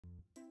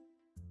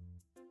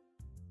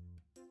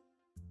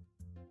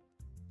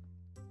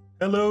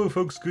Hello,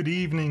 folks. Good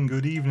evening,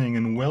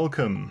 and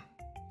welcome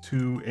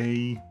to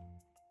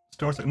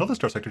another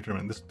Starsector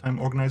tournament. This time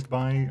organized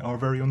by our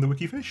very own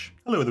TheWikifish.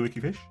 Hello,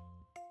 TheWikifish.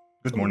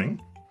 Good morning.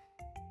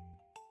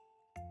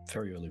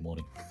 Very early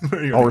morning.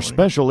 Very early Our morning.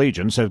 special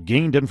agents have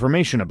gained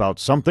information about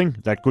something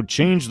that could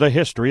change the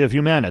history of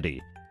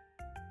humanity.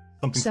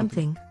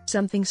 Something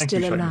Thank still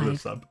you, Shiny Blue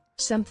alive. Sub.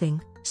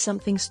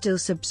 Something still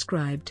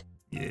subscribed.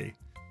 Yay.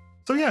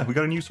 So yeah, we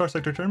got a new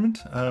Starsector tournament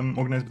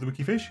organized by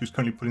TheWikifish, who's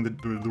currently putting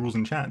the rules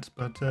in chat.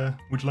 But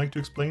would you like to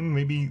explain?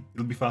 Maybe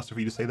it'll be faster for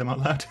you to say them out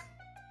loud.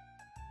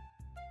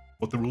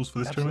 What the rules for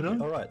this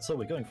tournament are? Alright, so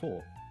we're going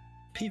for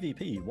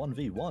PvP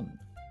 1v1.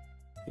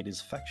 It is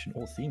faction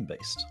or theme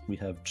based. We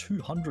have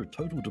 200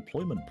 total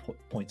deployment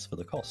points for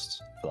the costs,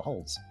 for the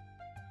hulls.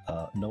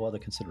 No other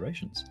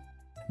considerations.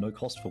 No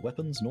cost for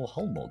weapons nor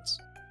hull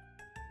mods.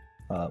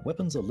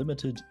 Weapons are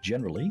limited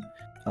generally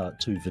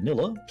to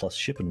vanilla plus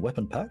ship and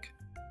weapon pack,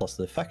 plus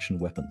their faction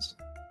weapons.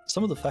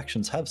 Some of the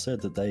factions have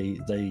said that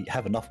they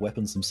have enough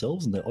weapons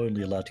themselves and they're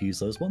only allowed to use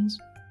those ones,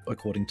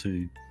 according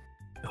to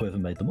whoever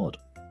made the mod.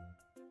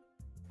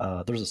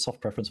 There is a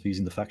soft preference for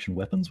using the faction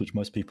weapons, which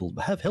most people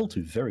have held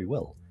to very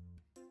well.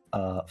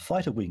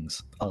 Fighter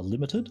wings are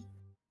limited.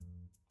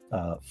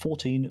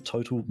 14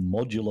 total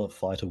modular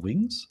fighter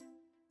wings.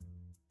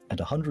 And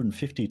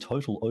 150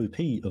 total OP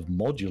of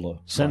modular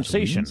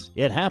Sensation. fighter wings.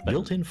 It happened.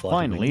 Built-in fighter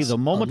Finally, wings the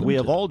moment are we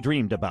have limited. all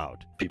dreamed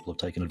about. People have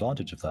taken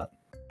advantage of that.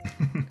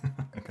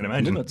 I can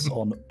imagine. Limits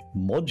on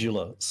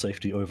modular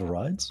safety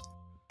overrides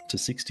to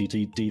 60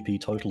 DP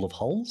total of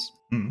hulls.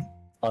 Hmm.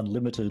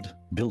 Unlimited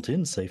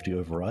built-in safety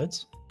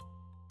overrides.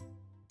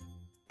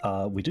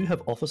 We do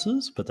have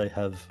officers, but they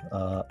have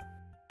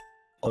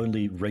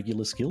only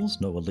regular skills,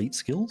 no elite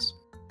skills.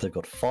 They've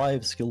got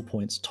 5 skill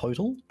points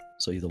total,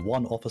 so either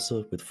one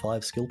officer with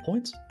 5 skill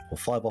points, or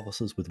 5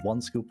 officers with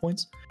 1 skill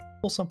points,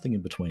 or something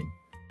in between.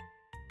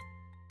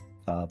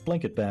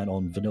 Blanket ban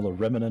on vanilla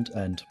remnant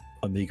and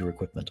Omega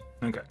equipment.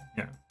 Okay,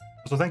 yeah.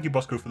 So thank you,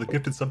 Bosco, for the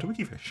gifted sub to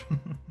Wikifish.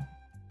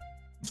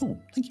 Oh,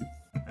 thank you.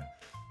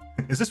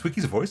 Is this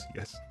Wiki's voice?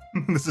 Yes.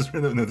 This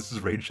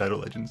is Raid Shadow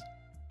Legends.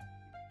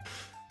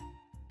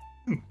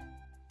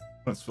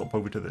 Let's swap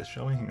over to this,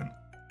 shall we? Hang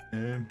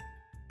on.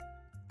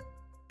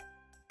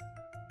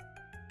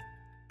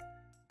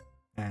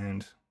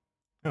 And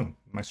oh,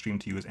 my stream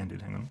to you has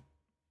ended. Hang on.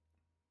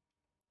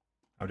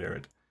 How dare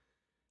it?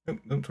 Oh,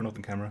 don't turn off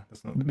the camera.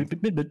 That's not.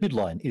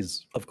 Midline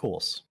is, of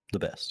course, the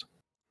best.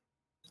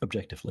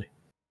 Objectively.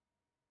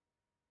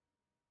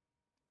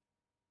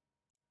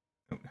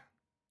 Oh.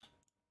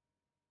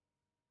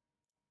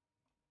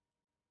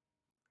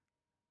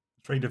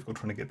 It's very difficult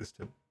trying to get this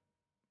to.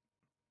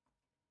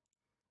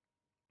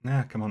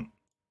 Nah, come on.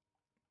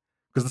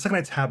 Because the second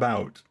I tab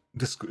out,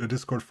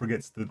 Discord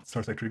forgets that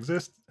Starsector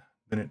exists.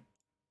 Then it.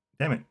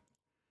 Damn it.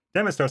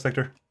 Damn it,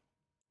 Starsector.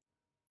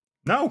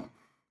 No!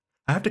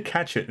 I have to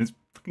catch it. It's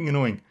fucking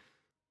annoying.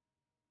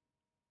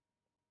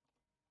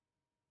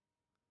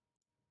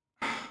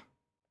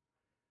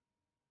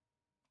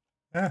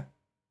 Yeah.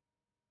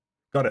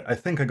 Got it. I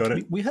think I got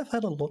it. We have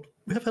had a lot.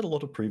 We have had a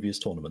lot of previous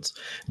tournaments.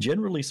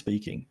 Generally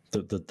speaking,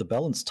 the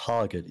balanced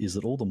target is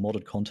that all the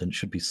modded content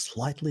should be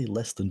slightly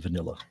less than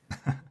vanilla,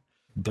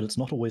 but it's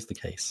not always the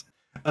case.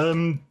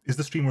 Is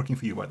the stream working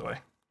for you, by the way?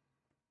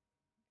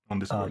 On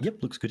Discord.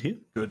 Yep, looks good here.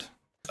 Good.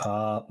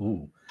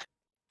 Ooh.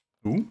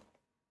 Ooh.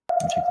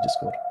 Let me check the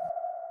Discord.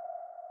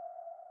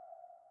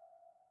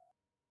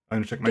 I'm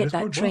gonna check my Get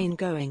Discord. that train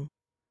going.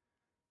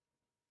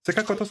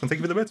 Sekakotos, and thank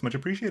you for the bits. Much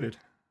appreciated.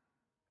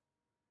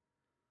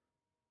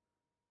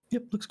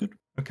 Yep, looks good.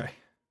 Okay.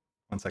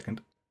 1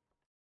 second.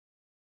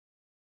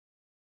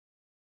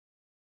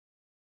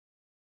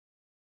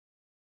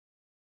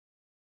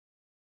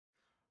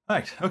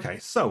 Right, okay,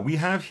 so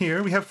there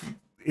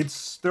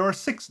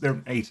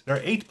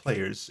are 8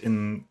 players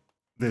in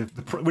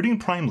we're doing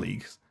Prime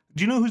League.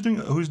 Do you know who's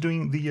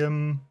doing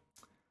the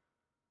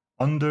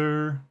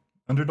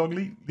Underdog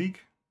League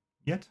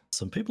yet?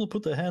 Some people have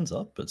put their hands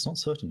up, but it's not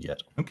certain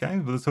yet. Okay,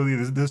 so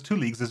there's 2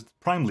 leagues. There's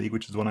Prime League,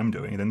 which is what I'm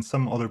doing, and then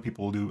some other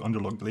people do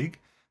Underdog League.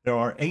 There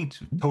are 8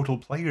 total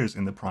players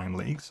in the Prime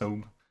League,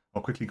 so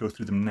I'll quickly go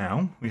through them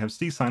now. We have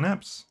Steve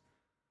Synapse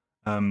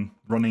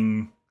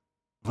running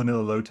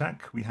Vanilla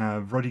Low-Tech. We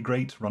have Ruddy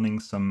Great running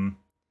some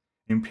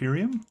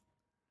Imperium.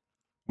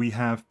 We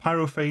have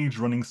Pyrophage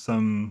running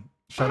some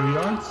Shadow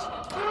Yards.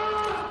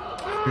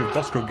 We have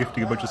Bosco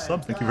gifting a bunch of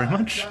subs, thank you very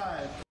much.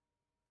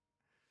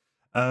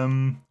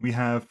 We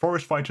have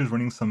Forest Fighters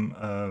running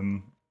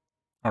some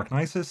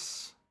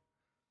Archnisis.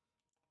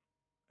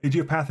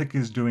 Idiopathic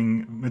is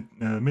doing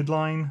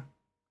Midline.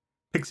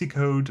 Pixie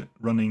Code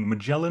running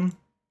Magellan,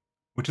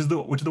 which is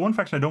the one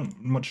faction I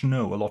don't much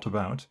know a lot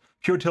about.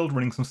 Pure Tilt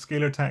running some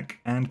Scalar Tech,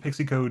 and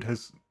Pixie Code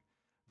has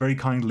very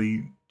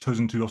kindly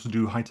chosen to also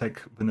do High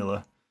Tech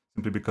Vanilla,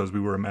 simply because we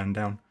were a man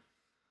down.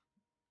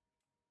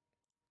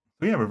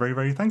 So yeah, we're very,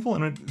 very thankful,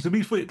 and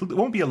it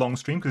won't be a long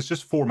stream because it's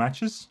just 4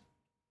 matches.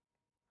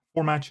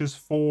 4 matches,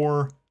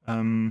 4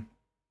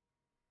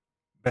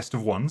 best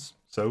of ones.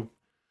 So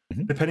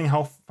depending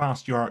how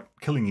fast you are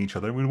killing each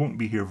other, we won't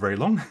be here very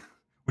long.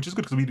 which is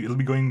good because it'll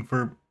be going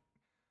for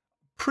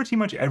pretty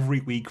much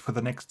every week for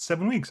the next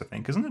 7 weeks, I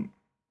think, isn't it?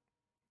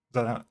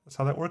 That's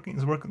how that working?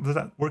 Does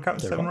that work out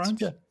in 7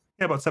 rounds? Yeah.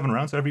 Yeah, about 7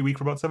 rounds. So every week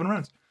for about 7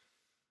 rounds.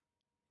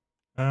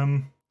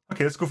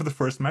 Okay, let's go for the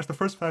first match. The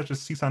first match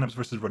is Sea Synapse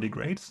versus Ruddy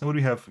Great. So what do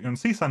we have? On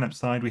Sea Synapse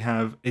side, we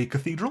have a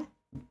cathedral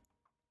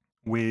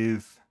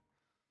with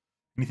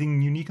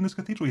anything unique in this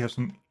cathedral. We have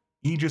some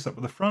Aegis up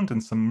at the front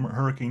and some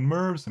Hurricane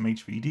Mervs, some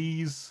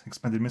HVDs,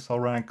 expanded missile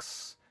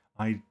racks,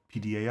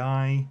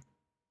 IPDAI,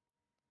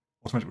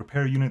 automatic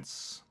repair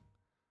units,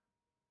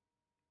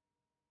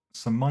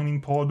 some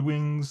mining pod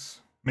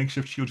wings,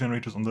 makeshift shield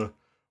generators on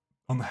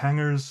the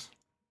hangars.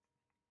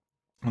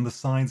 On the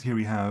sides here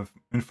we have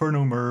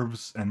Inferno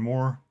Mervs and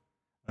more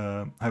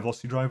high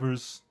velocity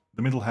drivers.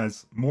 The middle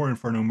has more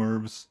Inferno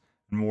Mervs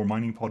and more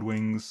mining pod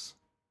wings.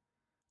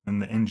 And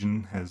the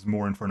engine has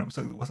more Inferno.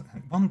 So was it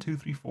 1, 2,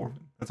 3, 4?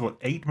 That's what,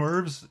 8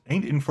 Mervs,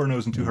 8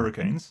 Infernos and 2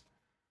 Hurricanes.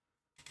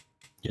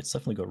 Yeah, it's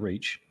definitely got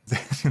reach.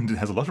 It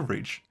has a lot of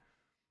reach.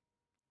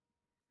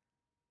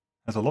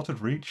 Has a lot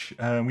of reach.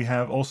 We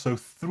have also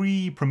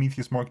 3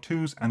 Prometheus Mark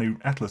IIs and an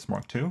Atlas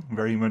Mark II.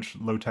 Very much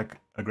low-tech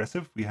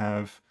aggressive. We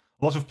have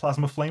a lot of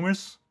plasma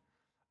flamers,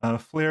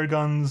 flare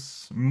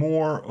guns,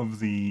 more of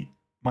the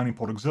mining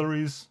pod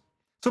auxiliaries.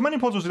 So mining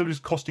pod auxiliaries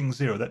costing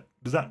 0.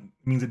 Does that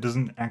mean it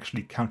doesn't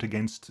actually count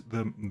against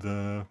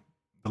the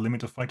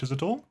limit of fighters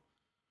at all?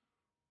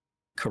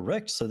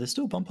 Correct. So they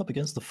still bump up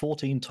against the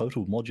 14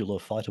 total modular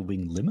fighter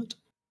wing limit,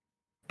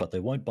 but they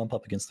won't bump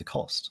up against the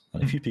cost.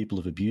 And a few people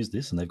have abused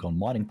this, and they've gone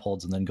mining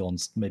pods and then gone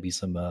maybe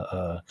some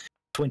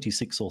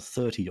 26 or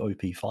 30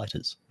 OP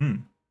fighters.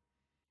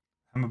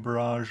 Hammer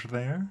barrage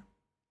there.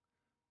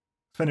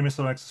 Expanded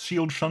missile racks,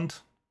 shield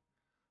shunt,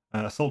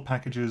 assault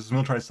packages,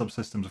 militarized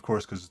subsystems, of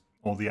course, because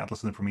all the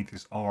Atlas and the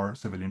Prometheus are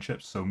civilian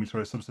ships, so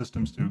militarized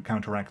subsystems to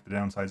counteract the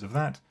downsides of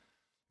that.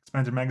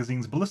 Expanded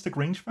magazines, ballistic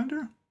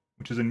rangefinder,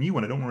 which is a new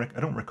one. I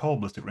don't recall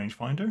ballistic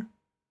rangefinder.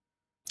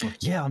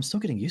 Yeah, I'm still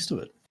getting used to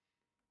it.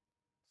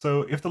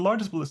 So if the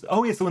largest ballistic,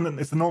 it's the one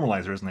it's the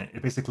normalizer, isn't it?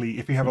 It basically,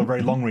 if you have a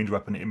very long range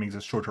weapon, it makes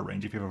a shorter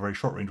range. If you have a very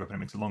short range weapon, it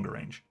makes a longer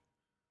range.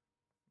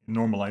 It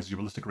normalizes your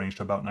ballistic range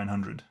to about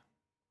 900.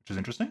 Which is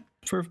interesting.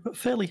 For a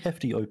fairly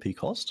hefty OP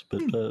cost,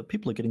 but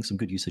people are getting some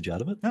good usage out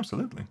of it.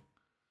 Absolutely.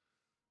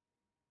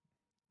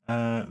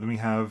 Then we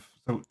have,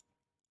 so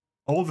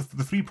all the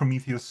 3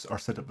 Prometheus are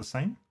set up the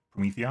same,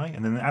 Promethei,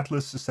 and then the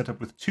Atlas is set up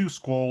with 2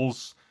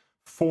 Squalls,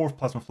 4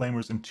 Plasma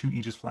Flamers, and 2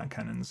 Aegis Flat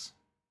Cannons.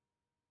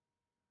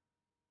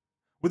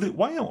 I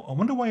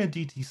wonder why a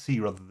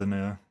DTC rather than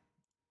a...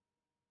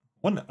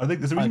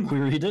 I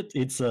queried it.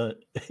 It's a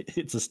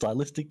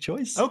stylistic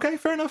choice. Okay,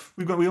 fair enough.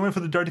 We went for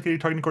the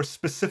dedicated targeting course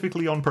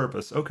specifically on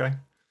purpose. Okay.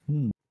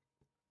 It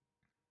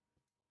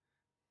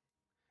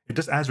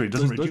just adds rate. It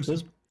doesn't reduce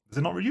it. Does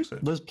it not reduce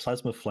it? Those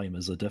plasma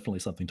flamers are definitely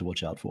something to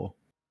watch out for.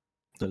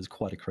 That is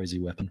quite a crazy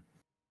weapon.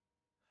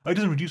 Oh, it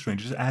doesn't reduce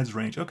range. It just adds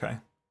range. Okay.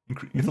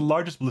 If the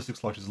largest ballistic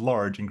slot is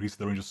large, increases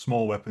the range of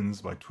small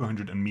weapons by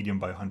 200 and medium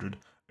by 100.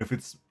 If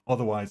it's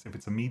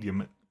a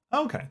medium,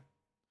 okay.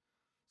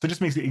 So it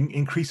just makes it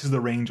increases the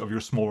range of your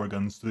smaller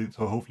guns,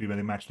 so hopefully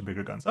they match the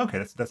bigger guns. Okay,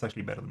 that's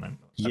actually better than that.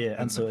 Yeah,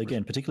 and so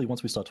again, particularly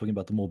once we start talking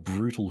about the more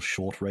brutal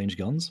short-range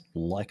guns,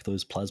 like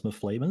those plasma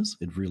flamers,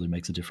 it really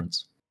makes a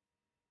difference.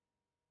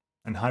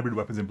 And hybrid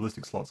weapons in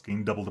ballistic slots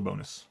gain double the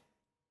bonus.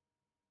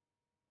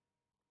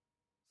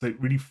 So it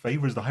really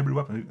favors the hybrid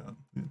weapon.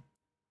 Do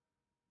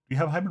you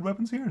have hybrid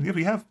weapons here? Yeah,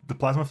 we have the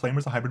plasma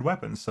flamers, a hybrid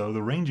weapon, so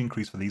the range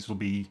increase for these will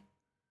be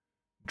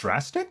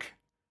drastic.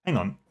 Hang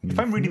on, if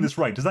I'm reading this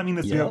right, does that mean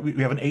that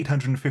we have an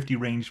 850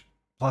 range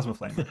plasma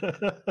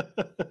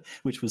flamer?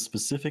 Which was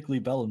specifically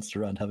balanced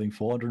around having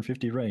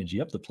 450 range.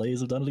 Yep, the players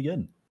have done it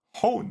again.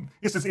 Oh,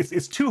 yes,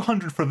 it's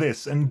 200 for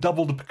this and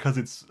doubled because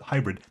it's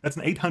hybrid. That's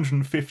an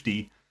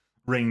 850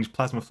 range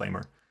plasma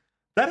flamer.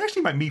 That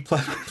actually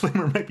plasma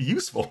flamer might be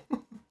useful.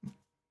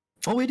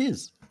 Oh, it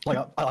is.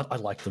 Like I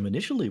liked them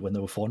initially when they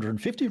were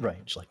 450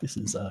 range. Like this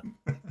is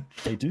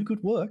they do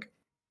good work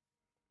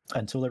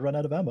until they run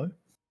out of ammo.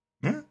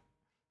 Yeah.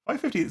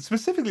 550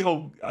 specifically.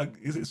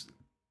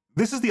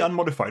 This is the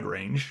unmodified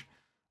range.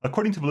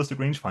 According to Ballistic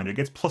Rangefinder, it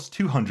gets plus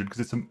 200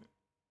 because it's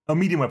a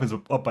medium weapon's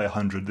up by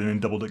 100, then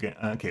doubled again.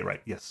 Okay, right.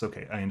 Yes.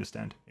 Okay, I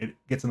understand. It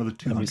gets another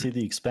 200. And we see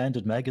the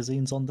expanded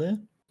magazines on there,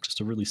 just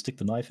to really stick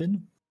the knife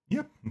in.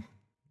 Yep,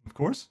 of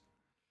course.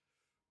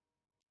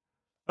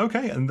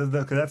 Okay, and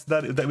that's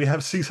that. We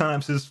have Sea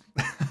Synapse's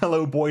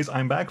 "Hello Boys,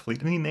 I'm Back"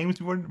 fleet. Any names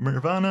you want?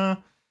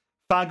 Nirvana,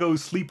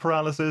 Fago's Sleep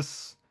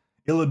Paralysis,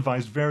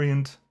 Ill-Advised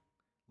Variant,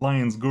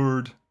 Lion's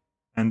Gourd,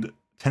 and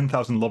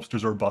 10,000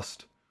 Lobsters or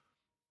Bust.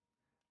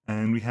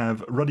 And we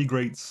have Ruddy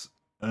Great's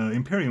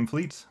Imperium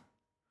fleet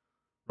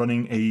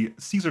running a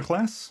Caesar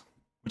class,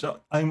 which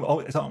I'm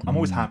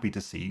always happy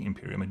to see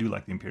Imperium. I do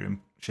like the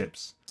Imperium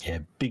ships. Yeah,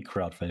 big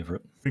crowd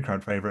favorite. Big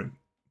crowd favorite.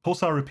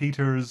 Pulsar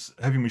repeaters,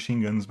 heavy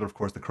machine guns, but of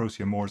course the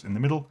Crocea Moors in the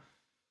middle.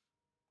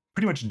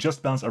 Pretty much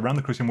just balanced around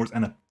the Crocea Moors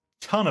and a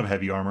ton of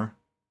heavy armor.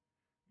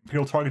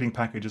 Imperial targeting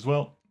package as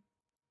well.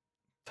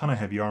 Ton of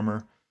heavy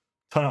armor,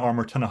 ton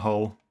of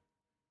hull,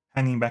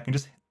 hanging back and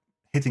just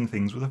hitting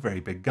things with a very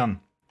big gun.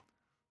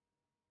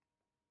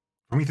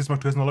 Prometheus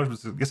Mark II has no large,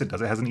 yes it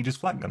does, it has an Aegis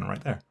flat gun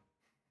right there.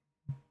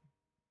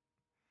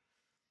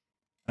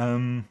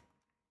 Then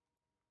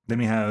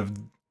we have a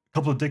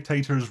couple of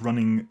dictators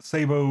running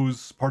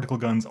sabos, particle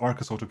guns,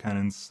 Arcus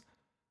autocannons,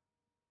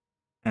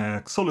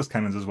 Solus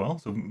cannons as well,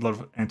 so a lot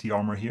of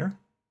anti-armor here.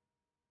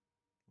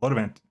 A lot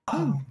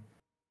of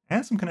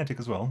and some kinetic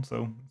as well,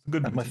 so it's a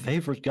good. And my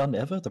favorite gun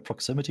ever, the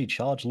proximity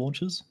charge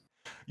launchers.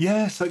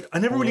 Yes, like, I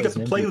never really got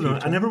to play with them.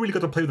 MVP I never really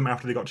got to play with them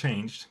after they got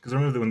changed, because I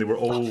remember when they were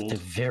old. They're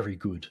very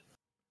good.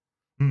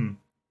 Hmm.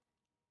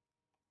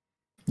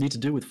 Need to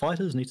do with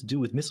fighters, need to do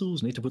with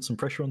missiles, need to put some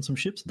pressure on some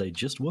ships. They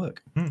just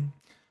work. We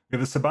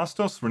have the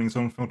Sebastos running his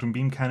own photon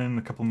beam cannon,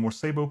 a couple more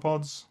Sabo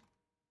pods.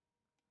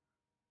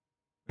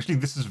 Actually,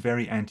 this is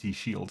very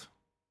anti-shield.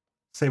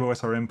 Sabo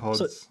SRM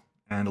pods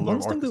and a lot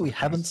of one thing that we Arcus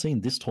haven't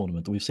seen this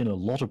tournament, that we've seen in a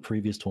lot of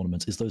previous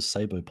tournaments, is those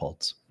Sabo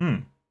pods.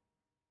 I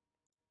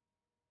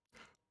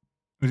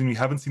mean, we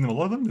haven't seen them, a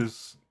lot of them.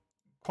 There's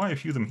quite a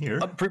few of them here.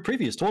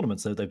 Previous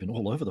tournaments, though, they've been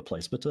all over the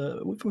place, but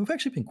we've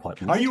actually been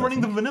quite. Are you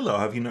running the vanilla?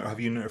 Have you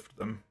nerfed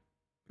them?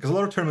 Because a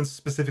lot of tournaments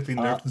specifically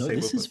nerfed the no, Sabo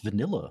this is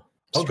vanilla.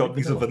 Oh god, Straight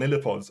these are vanilla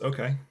pods.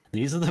 Okay.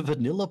 These are the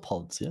vanilla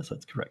pods. Yes,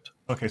 that's correct.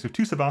 Okay, so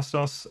 2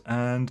 Sebastos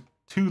and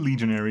 2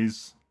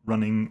 Legionaries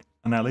running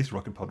Annihilator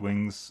rocket pod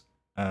wings,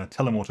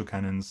 telemoto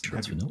cannons. Sure,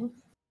 it's vanilla.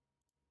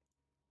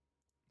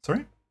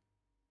 Sorry?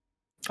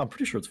 I'm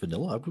pretty sure it's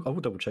vanilla. I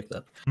will double check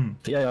that.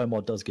 The AI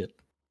mod does get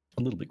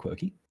a little bit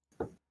quirky.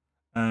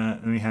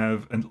 And we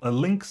have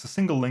a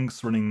single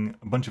Lynx running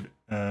a bunch of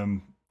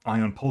ion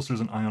pulsars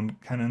and ion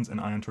cannons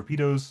and ion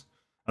torpedoes,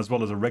 as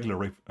well as a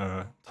regular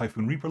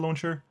Typhoon Reaper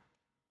launcher,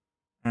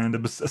 and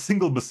a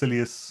single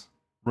Basilius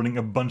running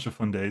a bunch of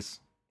Fundays,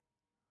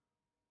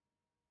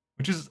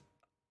 which is,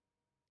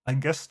 I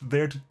guess,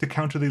 there to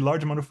counter the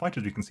large amount of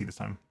fighters you can see this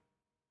time.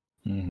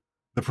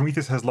 The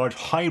Prometheus has large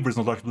hybrids,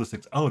 not large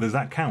ballistics. Oh, does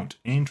that count?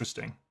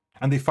 Interesting.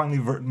 And they finally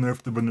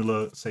nerfed the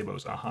vanilla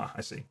Sabos. Aha,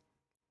 I see.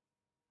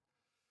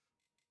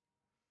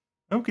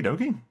 Okie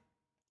dokie.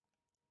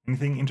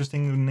 Anything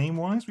interesting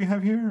name-wise we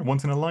have here?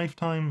 Once in a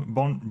Lifetime,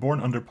 Born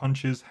Under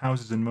Punches,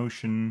 Houses in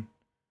Motion,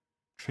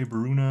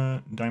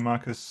 Trebaruna,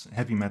 Dimachus,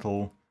 Heavy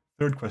Metal,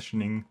 Third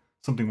Questioning,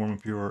 Something Warm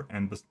and Pure,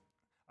 and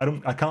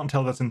I can't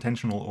tell if that's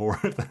intentional or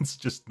if that's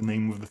just the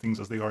name of the things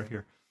as they are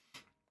here.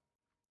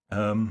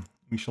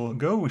 We shall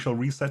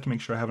reset to make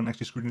sure I haven't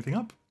actually screwed anything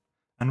up,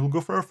 and we'll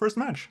go for our first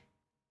match.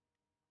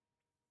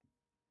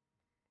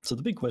 So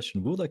the big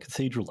question, will that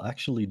cathedral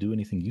actually do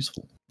anything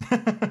useful?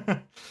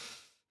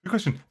 Good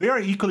question. They are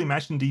equally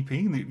matched in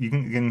DP. You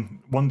can get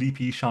 1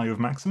 DP shy of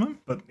maximum,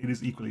 but it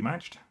is equally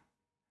matched.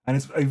 And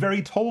it's a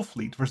very tall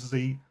fleet versus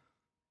a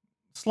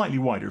slightly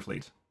wider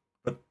fleet.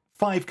 But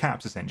 5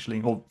 caps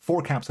essentially, or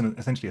 4 caps and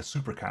essentially a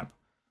super cap,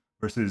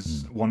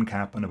 versus 1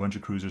 cap and a bunch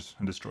of cruisers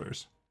and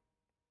destroyers.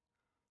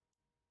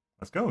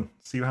 Let's go,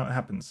 see how it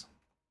happens.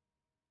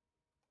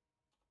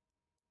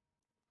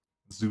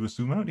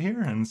 Zoom out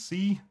here and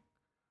see.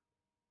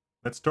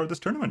 Let's start this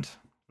tournament.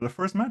 For the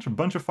first match, a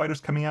bunch of fighters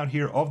coming out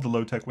here of the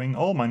low-tech wing,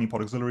 all mining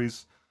pod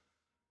auxiliaries.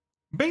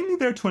 Mainly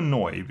there to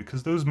annoy,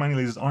 because those mining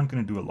lasers aren't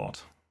going to do a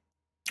lot.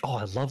 Oh,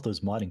 I love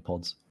those mining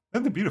pods.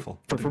 They're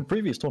beautiful. From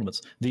previous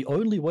tournaments, the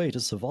only way to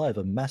survive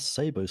a mass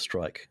Sabo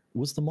strike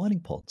was the mining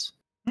pods.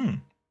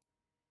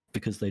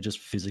 Because they just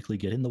physically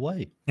get in the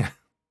way. Yeah.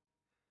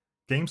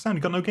 Game sound?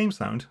 You got no game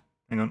sound?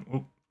 Hang on.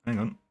 Oh, hang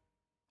on.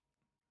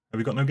 Have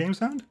we got no game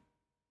sound?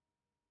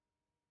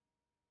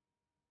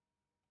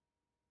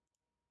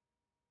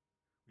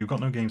 We've got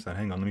no game sound.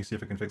 Hang on, let me see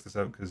if I can fix this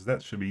out, because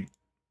that should be...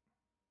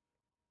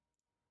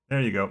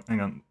 There you go.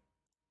 Hang on.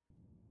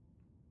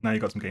 Now you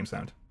got some game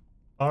sound.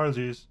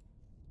 Apologies.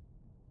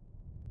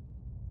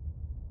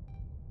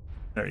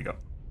 There you go.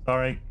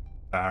 Sorry.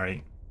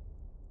 Sorry.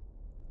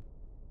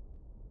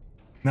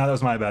 No, that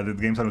was my bad. The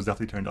game sound was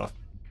definitely turned off.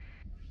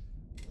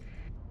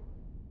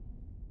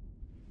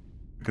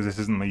 Because this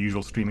isn't my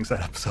usual streaming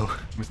setup, so...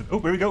 Oh,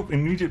 here we go.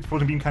 Immediate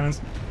photon beam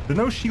cannons. There's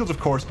no shields, of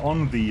course,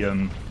 on the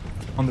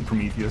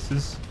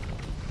Prometheuses.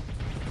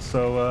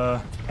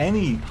 So,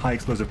 any high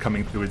explosive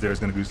coming through there is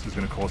going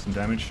to cause some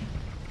damage.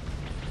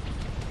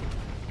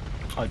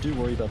 I do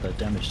worry about that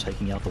damage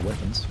taking out the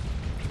weapons.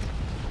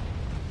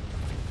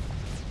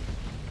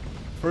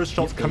 First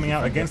shots coming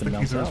out against the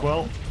cruiser as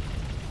well.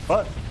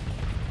 But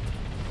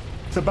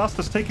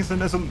Sebastos taking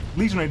some as a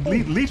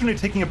Legionary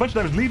taking a bunch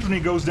of damage. Legionary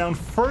goes down.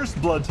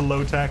 First blood to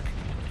low tech.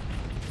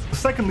 The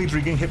second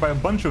Legionary getting hit by a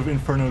bunch of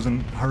Infernos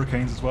and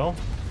Hurricanes as well.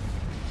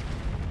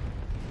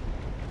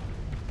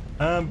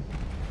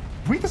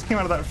 Prometheus came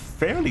out of that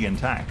fairly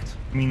intact.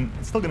 I mean,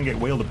 it's still going to get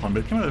wailed upon,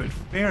 but it came out of it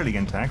fairly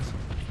intact.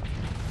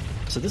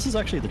 So this is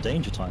actually the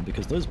danger time,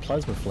 because those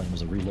plasma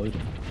flames are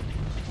reloading.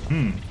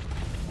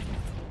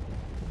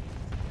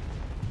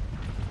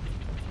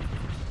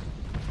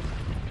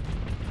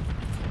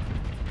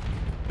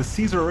 The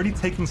Caesar already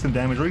taking some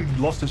damage, already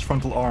lost his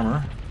frontal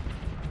armor.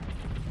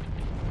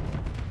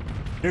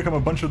 Here come a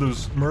bunch of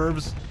those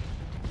Mervs.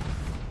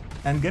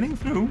 And getting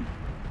through.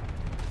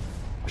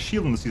 The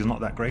shield on the Caesar is not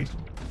that great.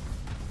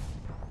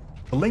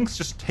 The Lynx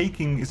just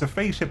taking... It's a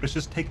phase ship, it's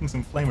just taking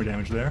some flamer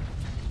damage there.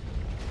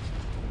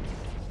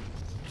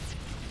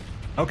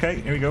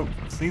 Okay, here we go.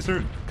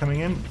 Caesar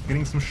coming in,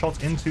 getting some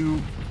shots into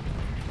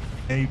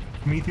a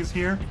Prometheus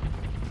here.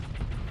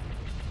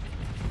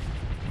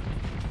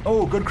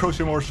 Oh, good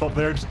Crochet Moore shot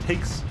there. Just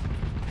takes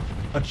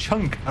a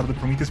chunk out of the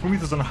Prometheus.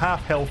 Prometheus on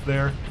half health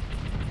there.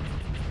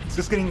 It's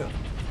just getting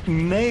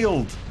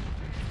nailed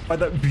by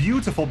that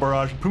beautiful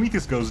barrage.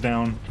 Prometheus goes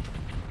down.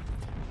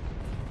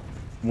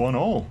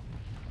 1-all.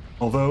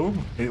 Although,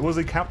 it was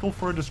a capital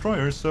for a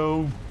destroyer,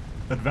 so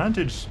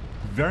advantage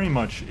very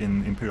much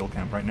in Imperial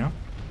camp right now.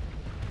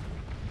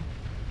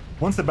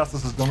 Once the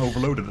Bastos has gone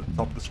overloaded at the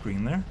top of the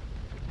screen there.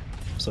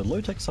 So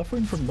low-tech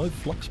suffering from no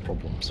flux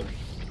problems.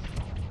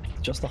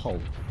 Just the hull.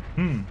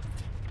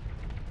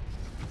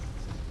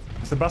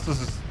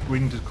 Sebastos is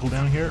waiting to cool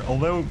down here,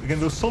 although, again,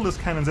 those Solus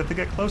cannons, if they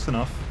get close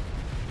enough,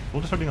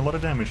 will just start doing a lot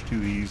of damage to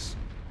these.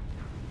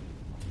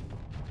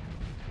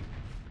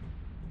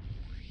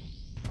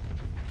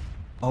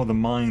 Oh, the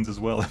mines as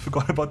well. I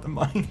forgot about the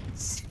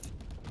mines.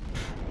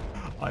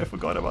 I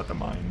forgot about the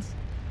mines.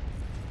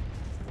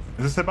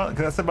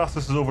 Sebastos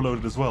is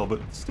overloaded as well,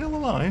 but still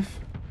alive.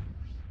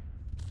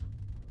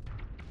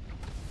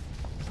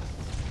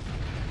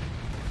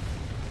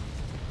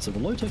 So the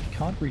low-tech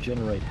can't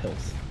regenerate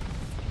health,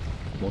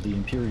 while the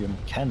Imperium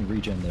can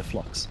regen their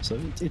flux. So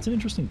it's an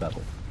interesting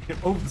battle. Yeah,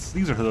 oh,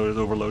 these are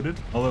overloaded,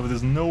 although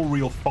there's no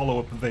real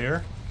follow-up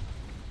there.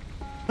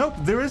 Nope,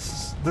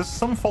 there's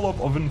some follow-up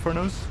of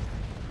Infernos.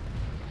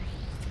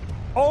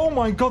 Oh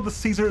my god, the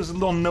Caesar is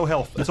on no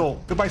health at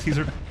all. Goodbye,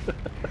 Caesar.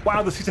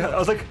 Wow, the Caesar... I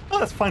was like, oh,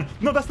 that's fine.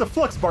 No, that's the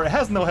Flux bar. It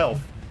has no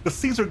health. The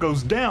Caesar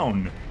goes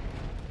down.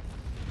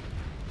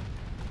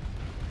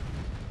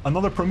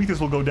 Another Prometheus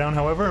will go down,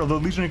 however. Although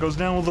Legionary goes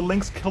down, will the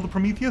Lynx kill the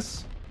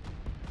Prometheus?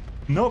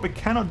 Nope, it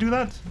cannot do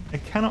that.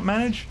 It cannot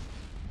manage.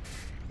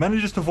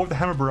 Manages to avoid the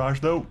hammer barrage,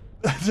 though.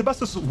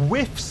 Sebastos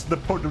whiffs the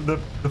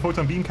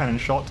photon beam cannon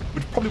shot,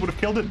 which probably would have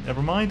killed it.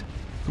 Never mind.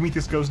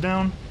 Prometheus goes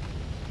down.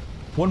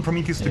 One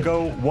Prometheus to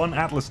go, one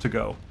Atlas to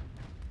go.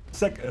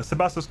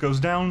 Sebastos goes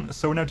down,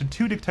 so we're now to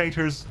 2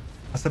 Dictators,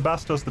 a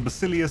Sebastos, the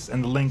Basilius,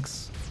 and the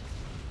Lynx.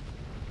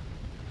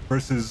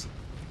 Versus...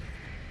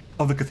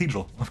 Oh, the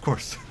Cathedral, of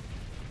course.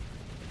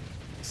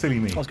 Silly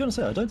me. I was going to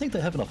say, I don't think they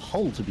have enough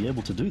hull to be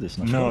able to do this.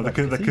 No,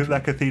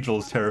 that Cathedral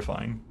is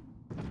terrifying.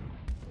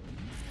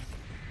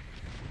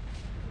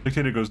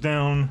 Dictator goes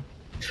down.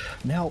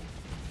 Now,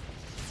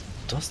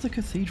 does the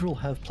Cathedral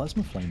have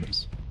Plasma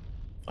Flamers?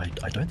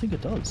 I don't think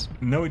it does.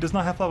 No, it does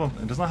not have plasma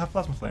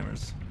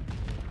flamers.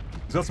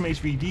 It's got some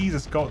HVDs,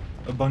 it's got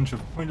a bunch of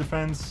point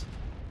defense,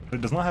 but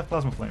it does not have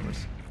plasma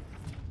flamers.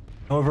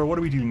 However, what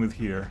are we dealing with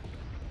here?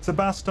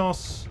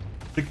 Sebastos,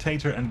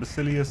 Dictator, and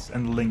Basilius,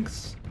 and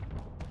Lynx.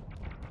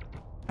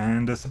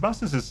 And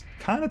Sebastos is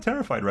kind of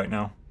terrified right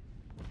now.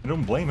 I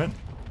don't blame it,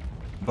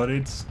 but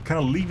it's kind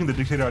of leaving the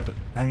Dictator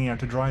hanging out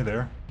to dry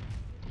there.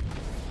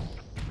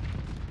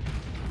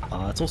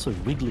 It's also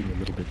wiggling a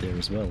little bit there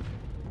as well.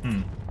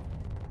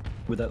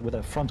 With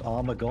that front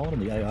armor gone and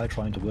the AI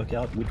trying to work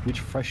out which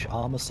fresh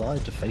armor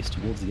side to face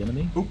towards the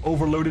enemy. Oop,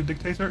 overloaded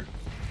Dictator.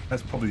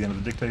 That's probably the end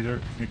of the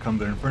Dictator. Here come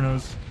their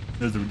Infernos.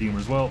 There's the Redeemer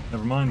as well.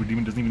 Never mind,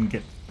 Redeemer doesn't even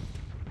get...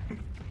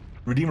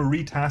 Redeemer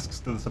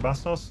retasks to the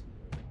Sebastos.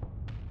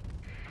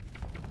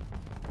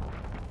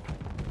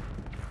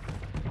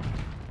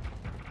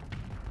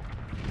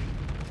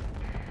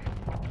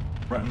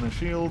 Right on the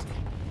shield.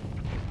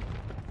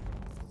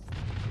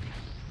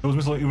 Those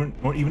missiles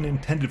weren't even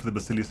intended for the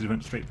Basilius to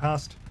went straight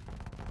past.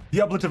 The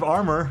ablative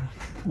armor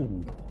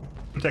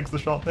protects the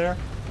shot there.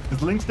 Is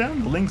the Lynx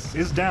down? The Lynx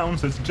is down,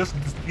 so it's just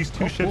these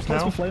 2 ships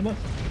now. Plasma Flamer.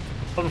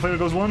 Plasma Flamer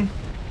goes 1.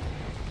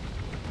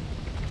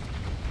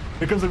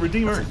 Here comes the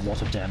Redeemer. That's a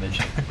lot of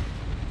damage.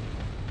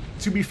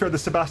 To be fair, the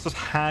Sebastos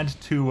had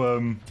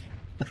to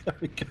There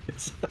it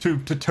goes.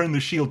 to turn the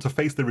shield to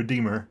face the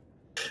Redeemer,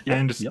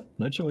 and just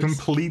no choice.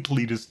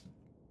 completely just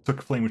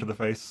took Flamer to the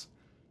face.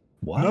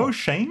 Wow. No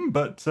shame,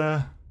 but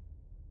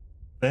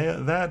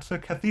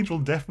that Cathedral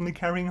definitely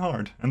carrying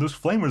hard, and those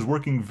Flamers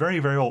working very,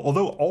 very well.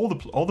 Although all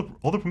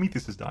the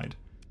Prometheus died,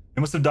 it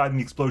must have died in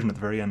the explosion at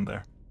the very end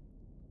there.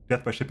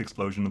 Death by ship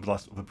explosion of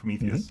the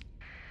Prometheus.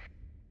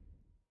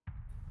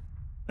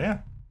 Yeah,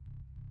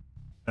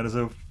 that is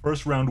a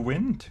first round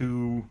win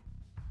to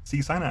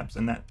see Synapse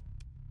and that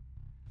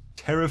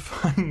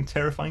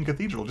terrifying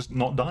Cathedral just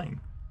not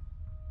dying.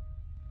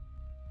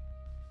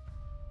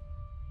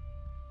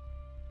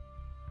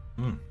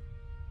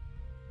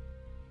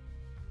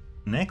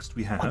 Next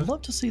we have... I'd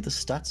love to see the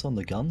stats on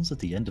the guns at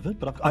the end of it,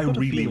 but I've I got a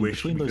really feeling wish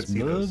between we those could see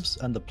nerves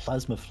and the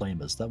plasma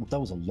flamers, that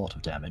was a lot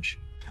of damage.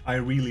 I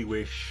really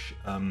wish,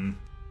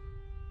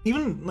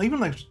 even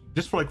like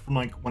just from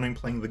when I'm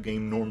playing the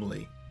game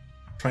normally,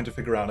 trying to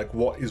figure out like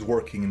what is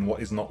working and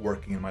what is not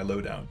working in my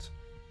loadout,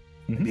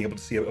 and being able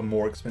to see a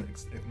more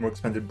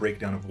expanded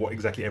breakdown of what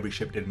exactly every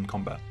ship did in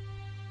combat.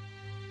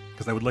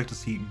 Because I would like to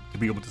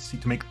be able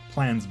to make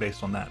plans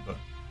based on that, but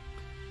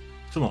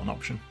still not an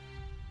option.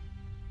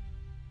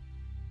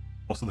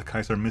 Also, the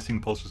Kaiser missing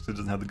pulse because it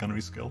doesn't have the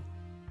gunnery skill.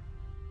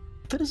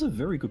 That is a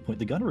very good point.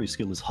 The gunnery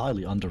skill is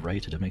highly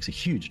underrated. It makes a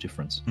huge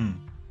difference.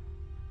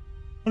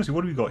 Honestly,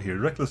 what do we got here?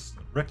 Reckless,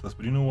 but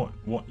you know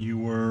what you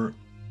were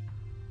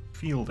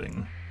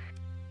fielding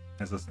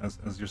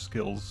as your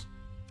skills?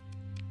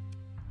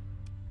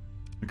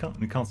 We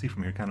can't see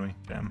from here, can we?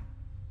 Damn.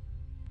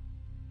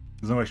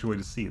 There's no actual way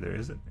to see there,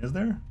 is it? Is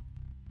there?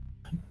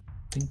 I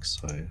think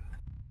so.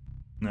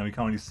 No, we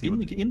can't really see. In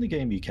the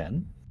game you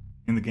can.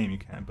 In the game you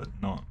can, but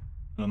not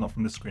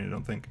from this screen, I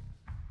don't think.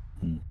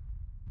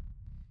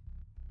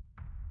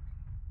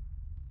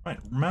 Right,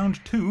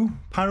 round 2,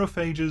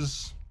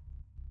 Pyrophages,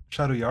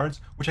 Shadow Yards,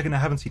 which I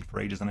haven't seen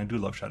for ages, and I do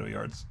love Shadow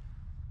Yards.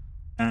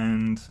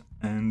 And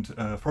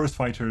Forest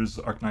Fighters,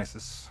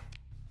 Arknisis.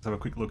 Let's have a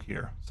quick look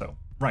here. So,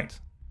 right.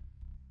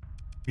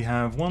 We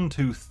have 1,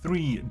 2,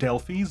 3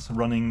 Delphis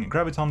running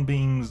Graviton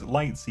Beams,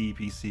 Light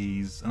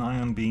CPCs, an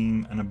Ion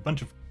Beam, and a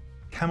bunch of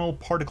Camel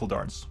Particle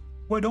Darts.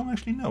 Who I don't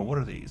actually know. What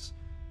are these?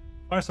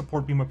 Fire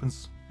support beam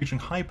weapons featuring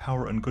high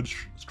power and good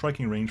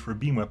striking range for a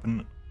beam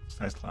weapon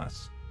size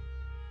class.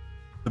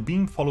 The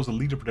beam follows a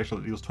leader projectile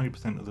that deals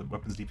 20% of the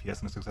weapon's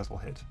DPS in a successful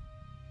hit.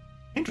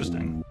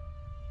 Interesting. Ooh.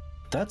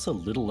 That's a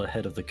little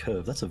ahead of the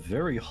curve. That's a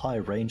very high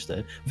range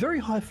there. Very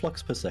high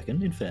flux per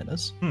second, in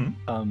fairness.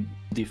 The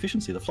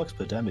efficiency, the flux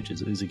per damage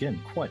is again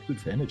quite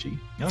good for energy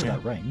for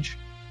that range.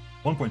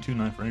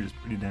 1.29 for energy is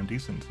pretty damn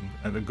decent,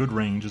 and a good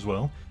range as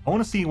well. I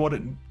want to see what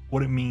it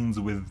means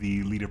with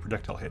the leader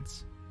projectile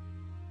hits.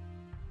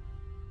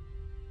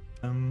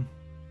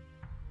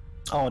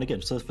 Oh, and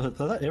again, so for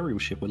that aerial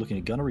ship, we're looking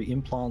at gunnery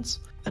implants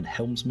and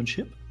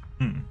helmsmanship.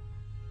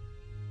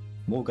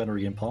 More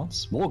gunnery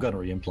implants, more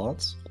gunnery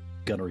implants,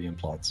 gunnery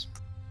implants.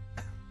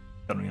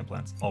 Gunnery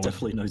implants. Always.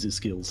 Definitely knows his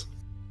skills.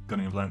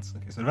 Gunnery implants.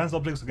 Okay, so advanced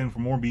objects again for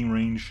more beam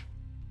range.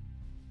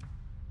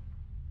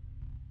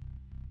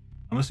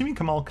 I'm assuming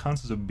Kamal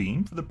counts as a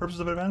beam for the purpose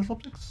of advanced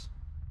objects,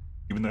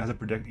 even though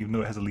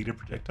it has a leader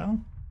projectile.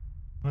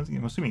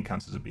 I'm assuming it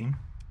counts as a beam,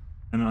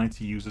 and an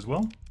ITUs as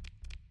well.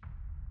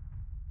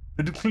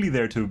 They're clearly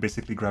there to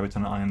basically graviton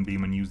an ion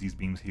beam and use these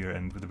beams here,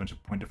 and with a bunch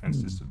of point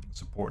defenses to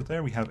support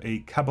there. We have a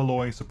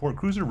Kabaloy support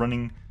cruiser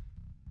running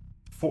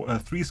 3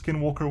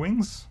 Skinwalker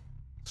wings,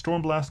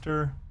 Storm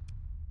Blaster.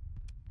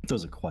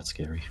 Those are quite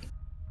scary.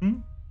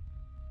 The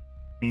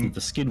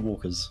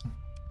Skinwalkers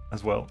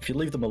as well. If you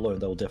leave them alone,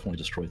 they'll definitely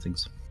destroy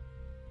things.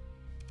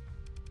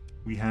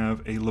 We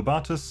have a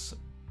Lobatus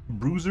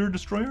Bruiser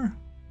Destroyer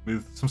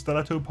with some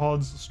Stiletto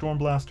Pods, Storm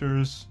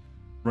Blasters,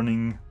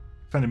 running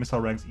Extended Missile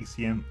Rags,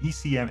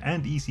 ECM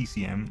and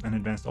ECCM, and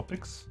Advanced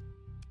Optics.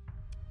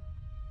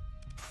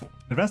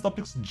 Advanced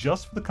Optics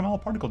just for the Kamal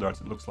Particle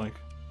Darts, it looks like.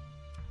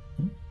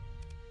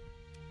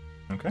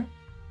 Okay.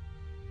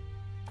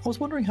 I was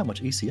wondering how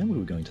much ECM we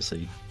were going to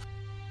see.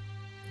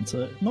 It's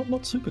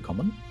not super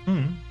common.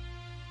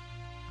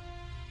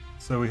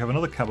 So we have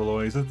another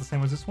Kabaloy. Is that the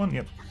same as this one?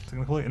 Yep,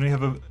 technically. And we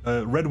have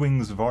a Red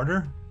Wings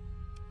Varder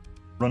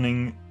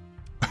running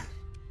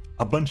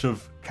a bunch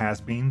of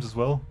Cas beams as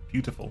well.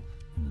 Beautiful.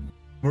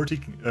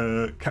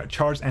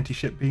 Charged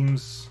anti-ship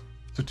beams.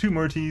 So 2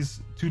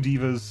 Murties, 2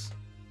 Divas,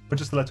 a bunch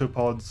of Stiletto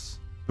Pods,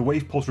 the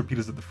Wave Pulse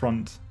Repeaters at the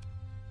front.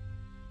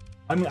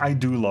 I mean, I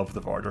do love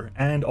the Varder,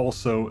 and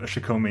also a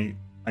Shikomi.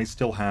 I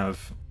still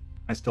have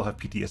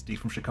PTSD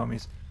from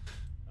Shikomis.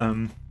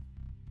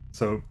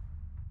 So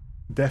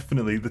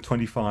definitely the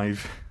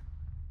 25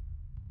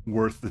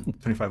 worth the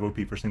 25 OP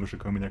per single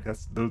Shikomi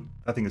there.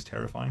 That thing is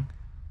terrifying.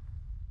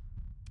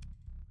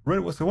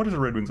 So what is a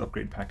Red Wings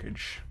upgrade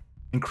package?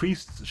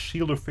 Increased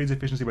shield or phase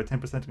efficiency by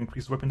 10% and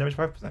increased weapon damage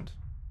 5%. Does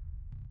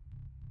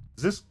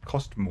this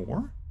cost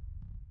more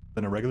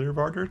than a regular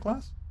Varder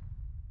class?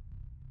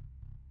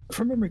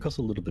 From memory, costs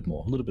a little bit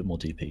more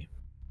DP.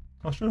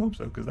 I sure hope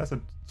so, because that's a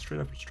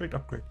straight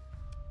upgrade.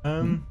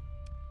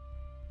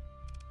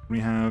 We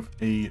have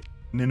a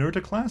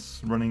Ninerta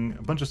class running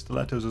a bunch of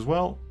Stilettos as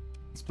well,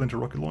 Splinter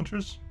rocket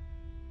launchers,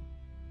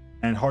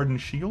 and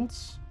hardened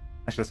shields.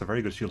 Actually, that's a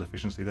very good shield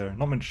efficiency there.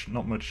 Not much.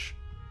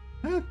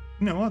 You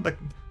know what?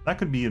 That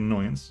could be an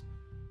annoyance.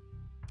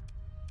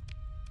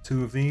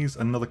 2 of these,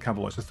 another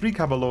Kabaloy. So 3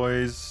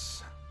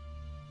 Kabaloys,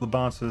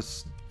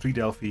 Lobatus, 3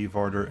 Delphi,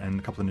 Varder, and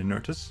a couple of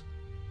Ninertas.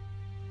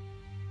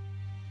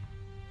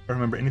 If I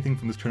remember anything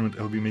from this tournament,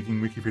 it'll be making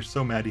Wikifish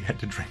so mad he had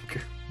to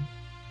drink.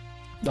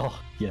 Oh,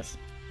 yes.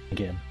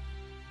 Again.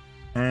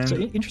 And so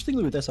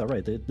interestingly with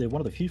SRA, they're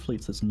one of the few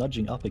fleets that's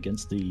nudging up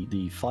against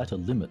the fighter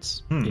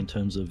limits in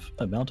terms of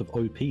amount of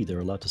OP they're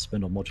allowed to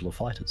spend on modular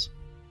fighters.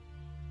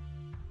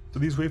 So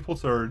these wave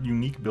pulses are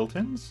unique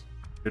built-ins?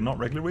 They're not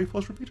regular wave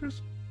pulse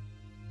repeaters?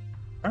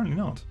 Apparently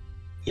not.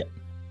 Yep.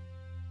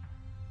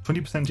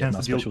 20% chance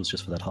to deal specials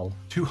just for that hull.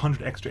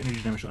 200 extra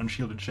energy damage to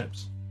unshielded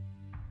ships.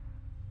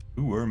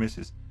 Ooh, or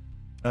misses.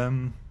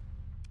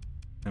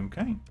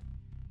 Okay.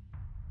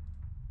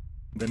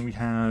 Then we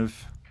have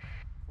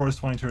Forest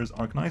Fighters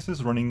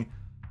Arknisis running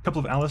a couple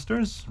of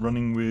Alistairs,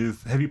 running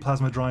with heavy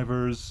plasma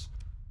drivers,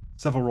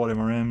 several rod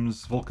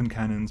MRMs, Vulcan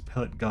cannons,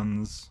 pellet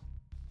guns,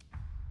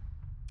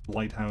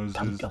 lighthouses.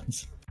 Pellet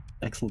guns.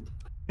 Excellent.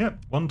 Yep,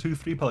 1, 2,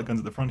 3 pellet guns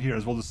at the front here,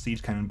 as well as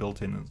siege cannon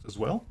built in as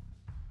well.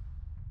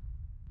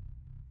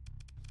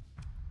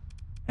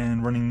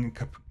 and running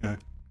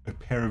a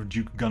pair of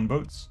Duke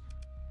gunboats.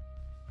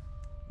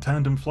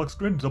 Tandem flux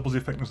grid doubles the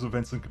effectiveness of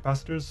vents and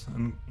capacitors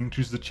and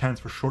increases the chance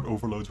for short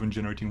overloads when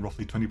generating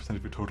roughly 20%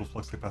 of your total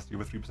flux capacity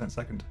over 3%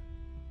 second,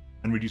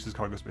 and reduces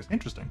cargo space.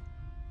 Interesting.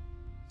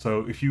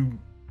 So if you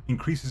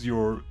increases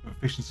your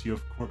efficiency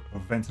of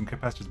vents and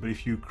capacitors, but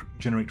if you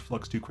generate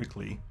flux too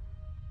quickly,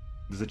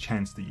 there's a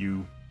chance that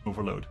you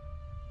overload.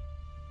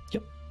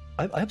 Yep.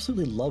 I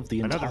absolutely love the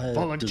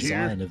entire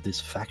design of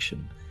this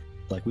faction.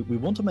 Like, we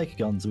want to make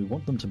guns, we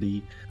want them to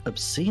be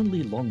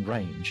obscenely long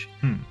range,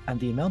 and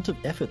the amount of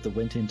effort that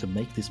went in to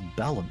make this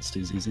balanced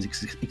is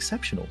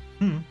exceptional.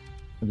 And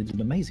they did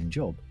an amazing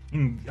job.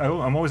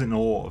 I'm always in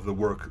awe of the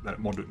work that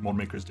mod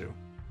makers do.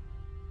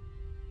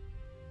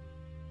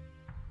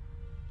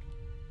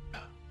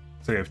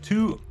 So you have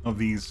 2 of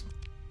these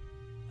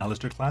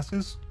Alistair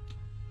classes.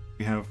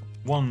 We have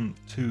 1,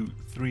 2,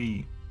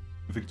 3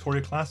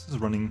 Victoria classes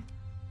running,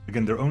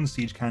 again, their own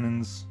siege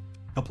cannons,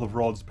 a couple of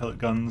rods, pellet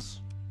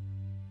guns,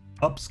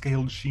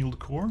 upscaled shield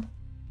core,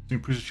 so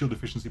improves shield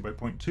efficiency by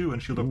 0.2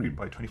 and shield upgrade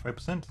by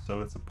 25%, so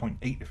that's a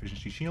 0.8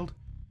 efficiency shield.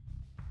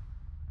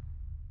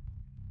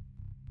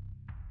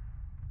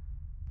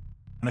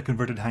 And a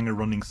converted hangar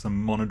running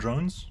some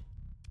monodrones.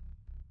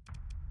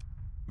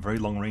 Very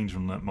long range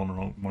on that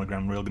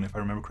monogram railgun, if I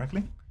remember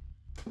correctly.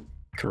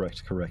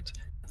 Correct.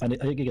 And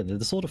again, they're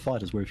the sort of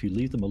fighters where if you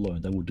leave them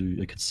alone, they will do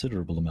a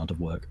considerable amount of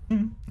work.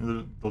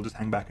 They'll just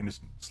hang back and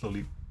just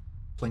slowly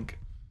plink.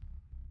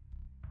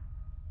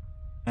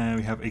 And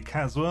we have a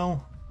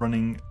Caswell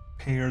running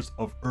pairs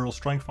of Earl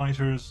Strike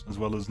Fighters, as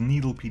well as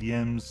Needle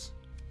PDMs,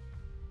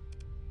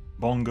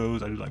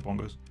 bongos, I do like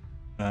bongos,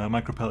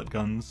 micro pellet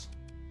guns,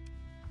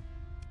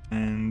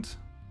 and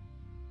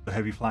the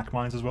heavy flak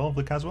mines as well of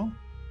the Caswell.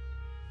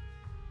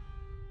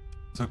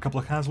 So a couple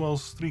of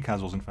Caswells, 3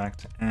 Caswells in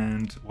fact,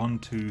 and 1,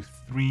 2,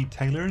 3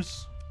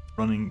 Taylors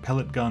running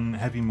pellet gun,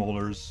 heavy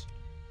maulers,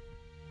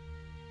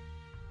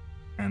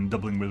 and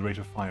doubling with rate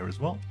of fire as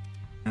well.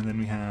 And then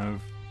we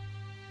have,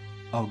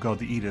 oh god,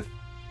 the Edith.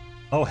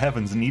 Oh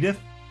heavens, an Edith?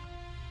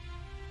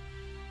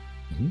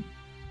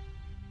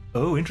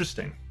 Oh,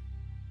 interesting.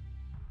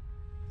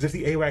 As if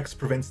the AWACS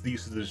prevents the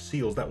use of the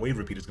seals, that wave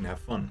repeater is going to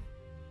have fun.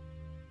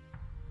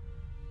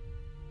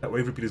 That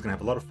wave repeater is going to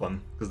have a lot of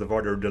fun, because the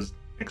Varder does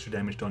extra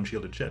damage to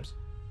unshielded ships.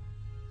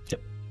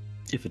 Yep,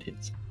 if it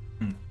hits.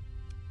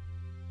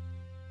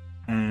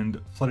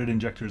 And flooded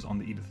injectors on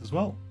the Edith as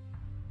well.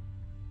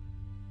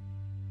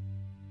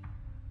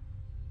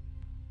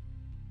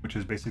 Which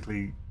is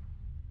basically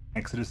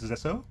Exodus's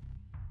SO.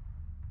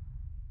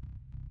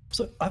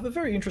 So I have a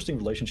very interesting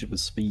relationship with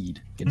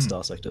speed in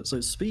Starsector.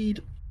 So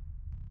speed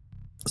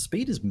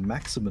is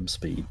maximum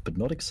speed, but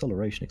not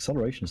acceleration.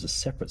 Acceleration is a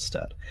separate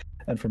stat.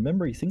 And from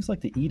memory, things like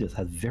the Edith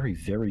have very,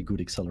 very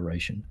good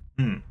acceleration.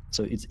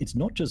 So it's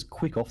not just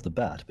quick off the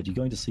bat, but you're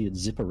going to see it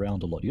zip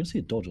around a lot. You're going to see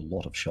it dodge a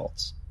lot of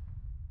shots.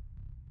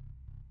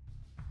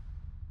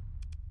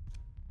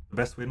 The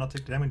best way not to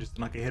take damage is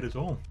to not get hit at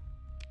all.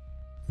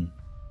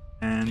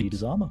 And Speed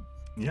is armor.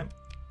 Yep.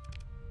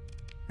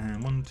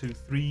 And 1, 2,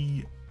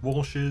 3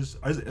 Walshes.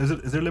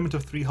 Is there a limit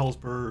of 3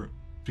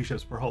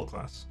 ships per hull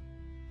class?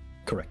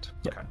 Correct.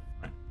 Yep. Okay.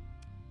 Right.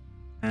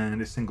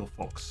 And a single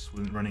Fox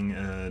running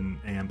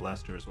an AM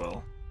blaster as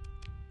well.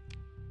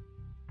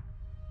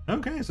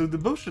 Okay, so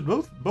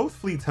both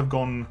fleets have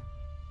gone.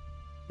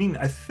 I mean,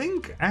 I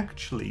think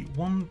actually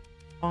 1,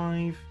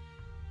 5,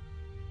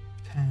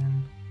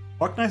 10.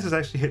 Arknice has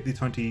actually hit the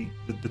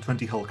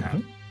 20 hull cap.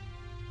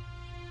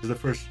 This is the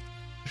first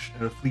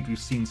fleet we've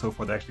seen so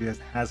far that actually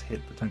has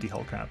hit the 20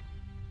 hull cap.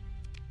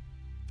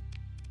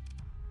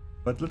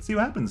 But let's see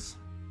what happens.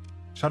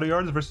 Shadow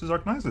Yards versus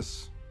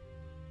Arknisis.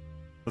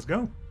 Let's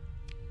go.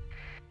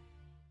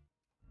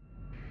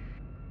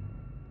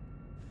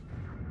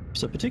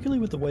 So particularly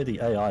with the way the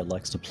AI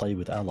likes to play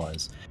with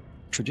allies,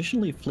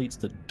 traditionally fleets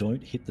that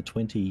don't hit the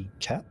 20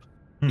 cap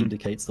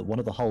indicates that one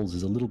of the hulls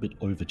is a little bit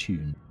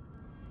overtuned.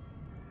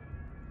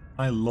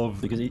 I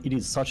love... Because it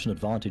is such an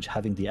advantage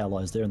having the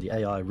allies there, and the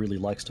AI really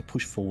likes to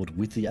push forward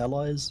with the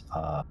allies.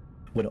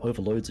 When it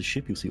overloads a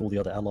ship, you'll see all the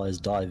other allies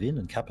dive in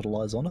and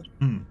capitalize on it.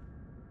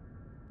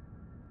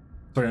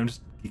 Sorry, I'm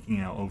just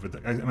geeking out over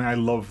the... I mean, I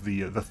love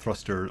the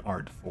thruster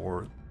art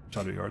for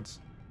Shadow Yards.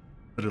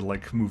 The little,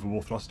 like,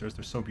 movable thrusters,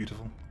 they're so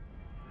beautiful.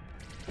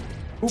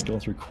 It's gone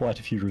through quite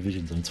a few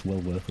revisions, and it's well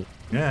worth it.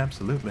 Yeah,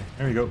 absolutely.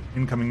 There you go.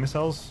 Incoming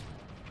missiles.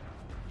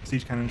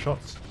 Siege cannon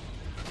shots.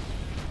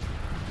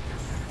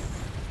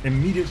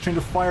 Immediate string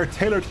of fire.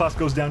 Taylor class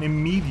goes down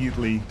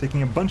immediately,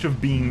 taking a bunch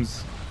of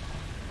beams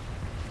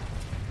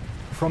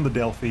from the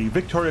Delphi.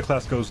 Victoria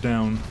class goes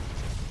down.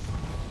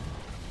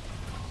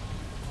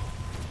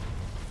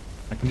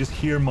 I can just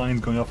hear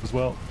mines going off as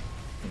well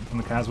from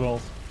the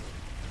Caswells.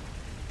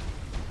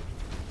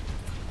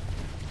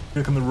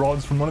 Here come the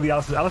rods from one of the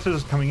Alistairs. Alistair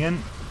is coming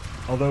in,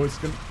 although it's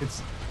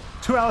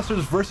 2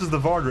 Alistairs versus the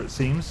Varder, it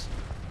seems.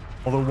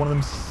 Although one of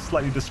them's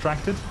slightly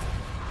distracted.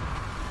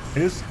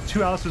 It is 2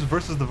 Alistairs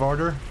versus the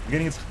Varder.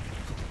 Getting its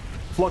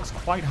flux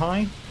quite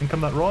high. In come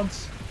that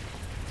rods.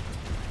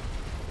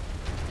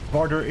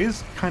 Varder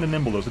is kind of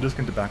nimble though, so it is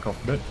going to back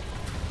off a bit.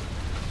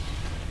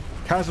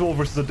 Casual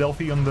versus a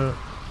Delphi on the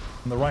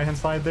right hand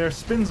side there,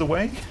 spins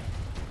away.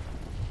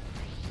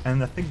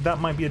 And I think that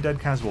might be a dead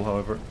Casual,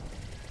 however.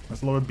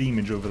 That's a lot of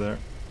beamage over there.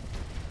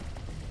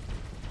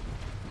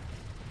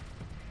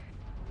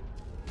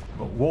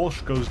 But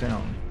Walsh goes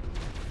down.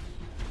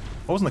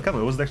 It wasn't the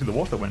Casual, it was actually the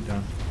Walsh that went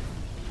down.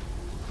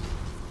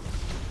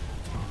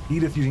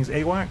 Edith using his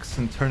AWACS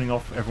and turning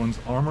off everyone's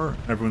armor,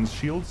 everyone's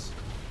shields.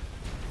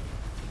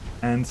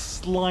 And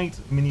slight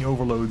mini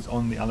overloads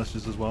on the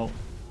Alistairs as well.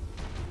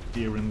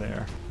 Here and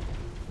there.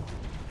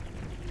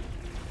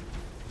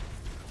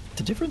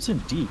 The difference in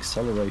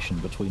de-acceleration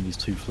between these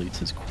two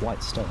fleets is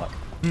quite stark.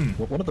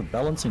 One of the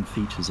balancing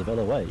features of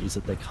LOA is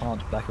that they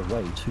can't back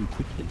away too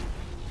quickly.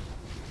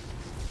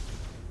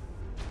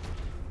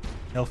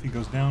 Delphi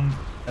goes down.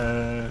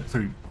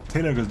 Sorry,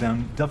 Taylor goes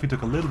down. Delphi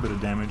took a little bit of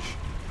damage.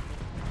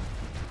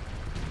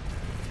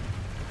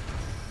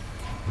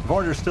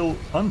 Varder's still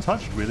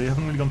untouched, really.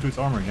 Hasn't really gone through its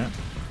armor yet.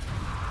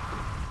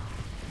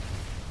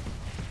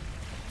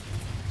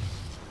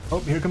 Oh,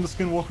 here come the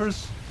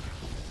Skinwalkers.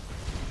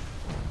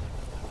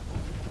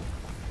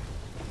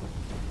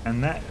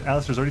 And that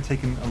Alistaire's already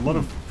taken a lot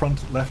of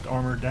front left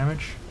armor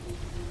damage.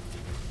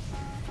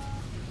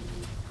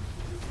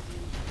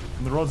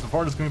 And the rods of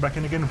Varda's coming back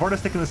in again.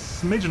 Varda's taking a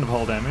smidgen of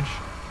hull damage.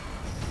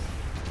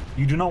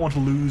 You do not want to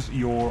lose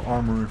your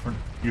armor in front,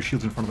 your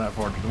shields in front of that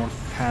Varda. The more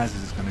Kaz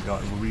is going to go,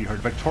 it will really hurt.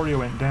 Victoria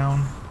went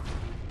down.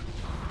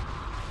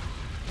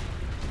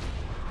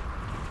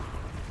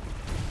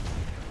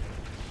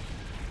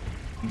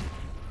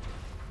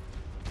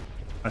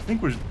 I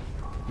think we've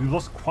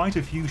lost quite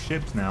a few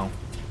ships now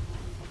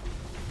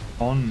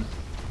on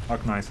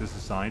Arknisis'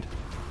 side.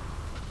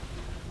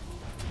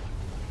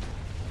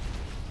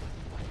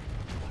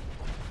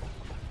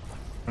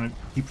 Trying to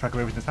keep track of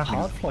everything that's happening.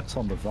 Hard flux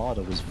on the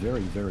Varda was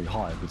very, very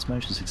high, but it's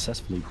managed to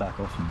successfully back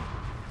off, and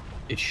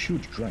it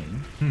should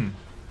drain.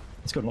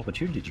 It's got an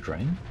opportunity to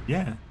drain.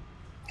 Yeah.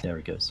 There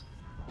it goes.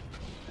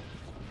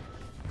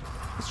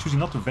 It's choosing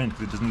not to vent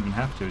because it doesn't even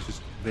have to. It's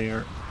just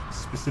there,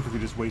 specifically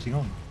just waiting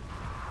on.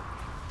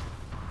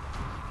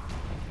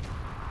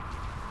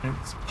 And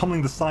it's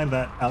pummeling the side of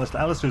that Alistair.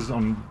 Alistair's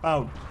on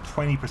about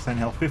 20%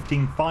 health,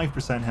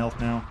 5% health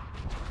now.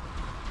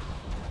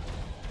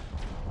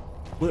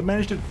 Well, it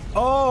managed to...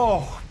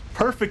 Oh!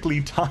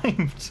 Perfectly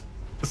timed!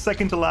 The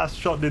second to last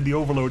shot did the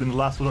overload and the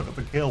last one got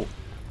the kill.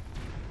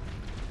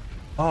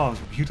 Oh, it was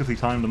beautifully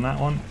timed on that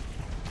one.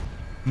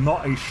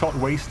 Not a shot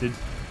wasted.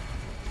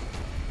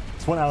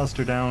 It's one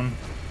Alistair down.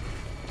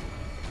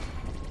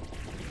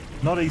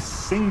 Not a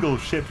single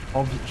ship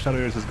of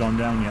Shadowers has gone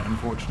down yet,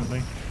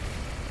 unfortunately.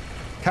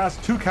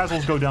 Two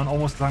Casuals go down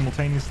almost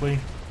simultaneously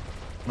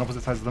on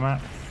opposite sides of the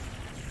map.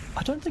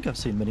 I don't think I've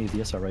seen many of the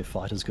SRA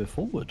fighters go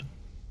forward.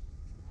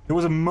 There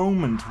was a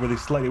moment where they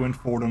slightly went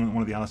forward on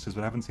one of the Alistairs,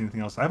 but I haven't seen anything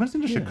else. I haven't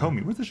seen the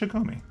Shikomi. Where's the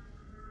Shikomi?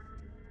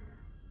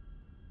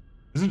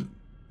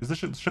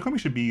 Shikomi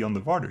should be on the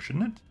Varder,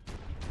 shouldn't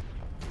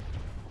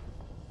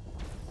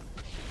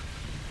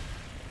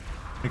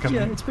it?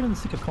 Yeah, it's been in the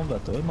thick of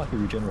combat though. It might be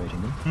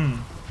regenerating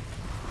them.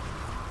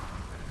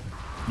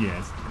 Yeah,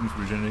 it's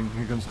regenerating.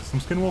 Here comes some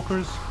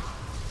Skinwalkers.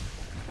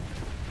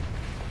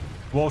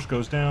 Walsh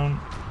goes down.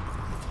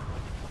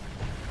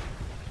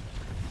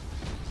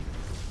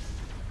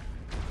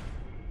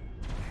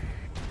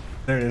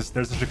 There it is.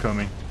 There's the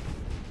Shikomi.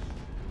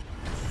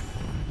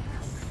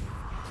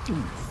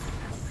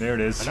 There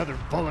it is. Another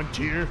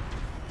volunteer.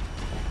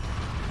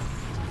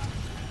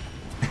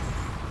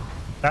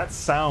 That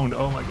sound.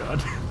 Oh my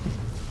god.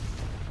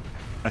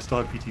 I still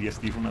have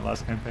PTSD from my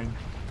last campaign.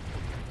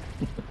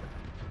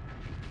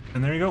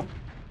 And there you go.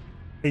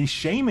 A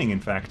shaming, in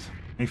fact.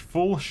 A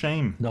full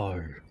shame.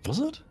 No. Was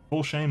it?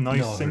 Full shame. Not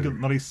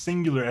a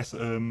singular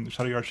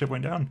Shadow Yard ship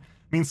went down.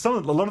 I mean, a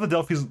lot of the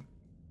Delphis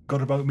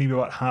got maybe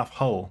about half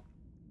hull.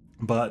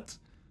 But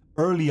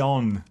early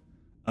on,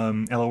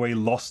 LOA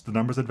lost the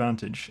numbers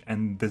advantage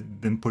and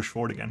then pushed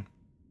forward again.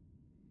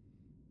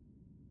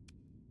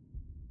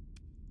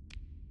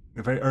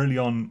 Very early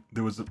on,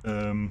 there was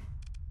a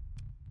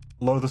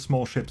lot of the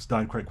small ships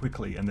died quite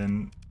quickly, and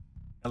then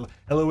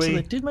LOA... So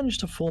they did manage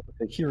to form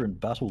a coherent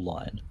battle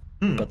line,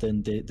 but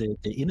then their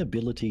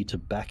inability to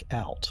back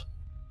out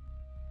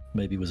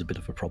maybe was a bit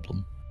of a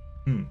problem.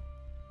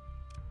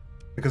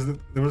 Because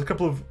there was a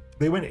couple of...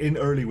 They went in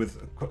early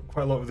with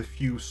quite a lot of the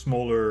few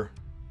smaller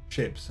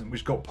ships,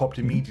 which got popped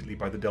immediately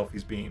by the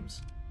Delphi's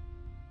beams.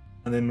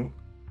 And then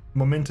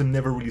momentum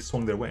never really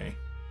swung their way.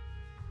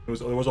 It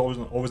was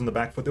always in the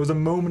back foot. There was a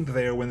moment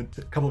there when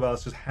a couple of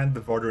Alistairs had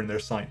the Varder in their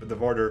sight, but the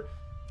Varder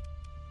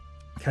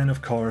can,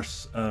 of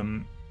course,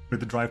 with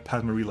the drive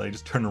plasma relay,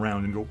 just turn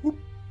around and go whoop.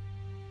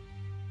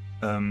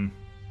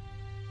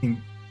 He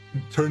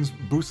turns,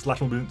 boosts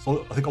lateral movement.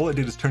 So I think all it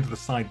did is turn to the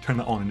side, turn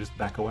that on, and just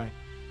back away.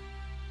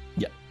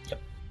 Yep.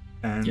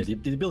 And yeah,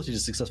 the ability to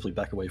successfully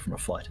back away from a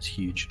fight is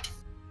huge.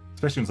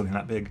 Especially on something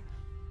that big.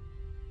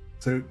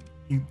 So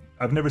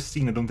I've never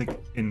seen, I don't think,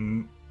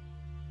 in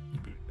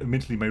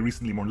admittedly my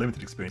recently more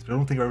limited experience, but I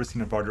don't think I've ever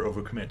seen a Varder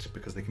overcommit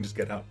because they can just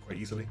get out quite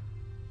easily.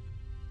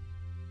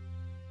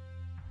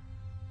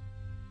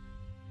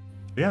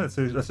 But yeah,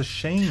 that's a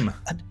shame.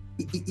 And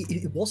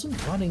it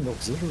wasn't running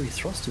auxiliary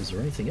thrusters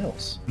or anything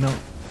else. No.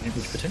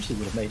 Which potentially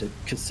would have made it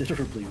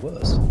considerably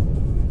worse.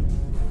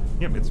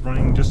 Yep, it's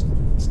running just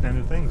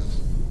standard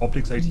things.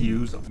 Optics,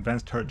 ATUs,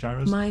 advanced turret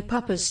gyros. My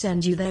puppers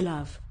send you their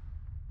love.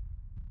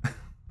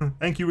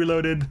 Thank you,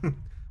 Reloaded.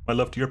 My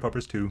love to your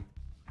puppers too.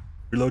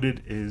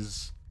 Reloaded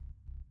is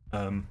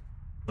one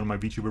of my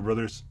VTuber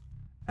brothers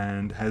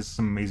and has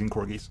some amazing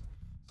corgis.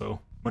 So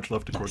much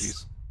love to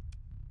Nice.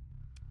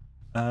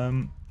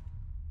 corgis.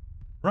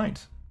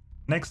 Right.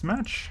 Next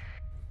match,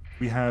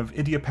 we have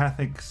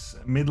Idiopathic's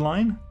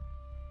Midline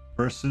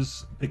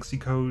versus Pixie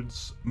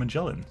Code's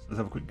Magellan. Let's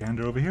have a quick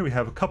gander over here. We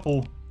have a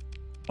couple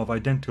of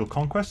identical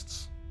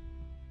conquests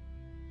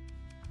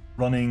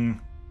running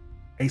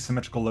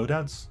asymmetrical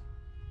loadouts.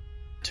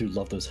 Do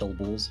love those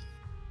hellballs.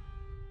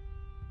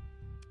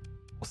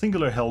 A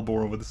singular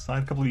Hellbore over the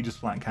side, a couple of Aegis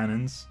Flat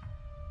Cannons.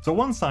 So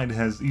one side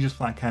has Aegis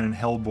Flat Cannon,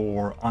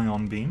 Hellbore,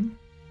 Ion Beam,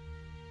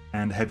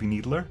 and Heavy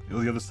Needler.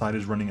 The other side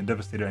is running a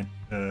Devastator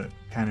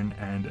Cannon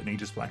and an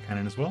Aegis Flat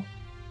Cannon as well.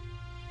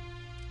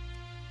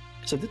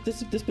 So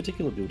this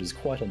particular build is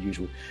quite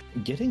unusual.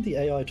 Getting the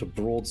AI to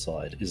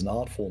broadside is an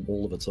art form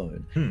all of its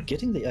own.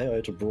 Getting the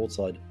AI to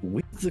broadside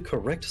with the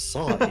correct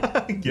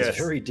side Yes. is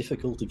very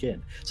difficult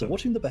again. So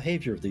watching the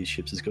behavior of these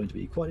ships is going to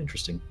be quite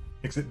interesting.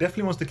 Because it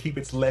definitely wants to keep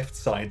its left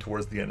side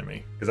towards the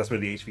enemy, because that's where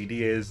the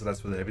HVD is,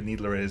 that's where the Heavy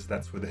Needler is,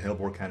 that's where the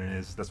Hellbore Cannon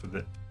is, that's where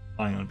the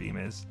Ion Beam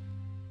is.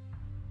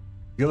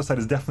 The other side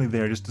is definitely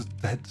there just to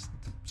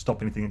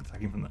stop anything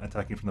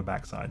attacking from the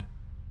backside.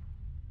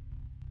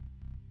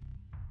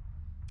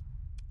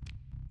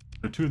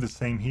 So two of the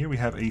same here. We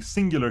have a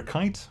singular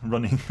kite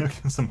running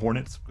some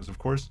Hornets, because of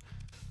course.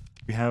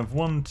 We have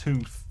 1,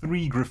 2,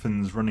 3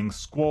 Griffins running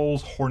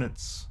Squalls,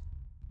 Hornets,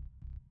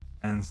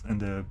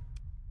 and a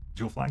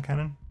dual flat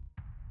cannon.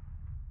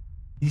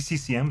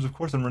 ECCMs, of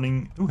course, and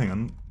running. Oh, hang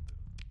on.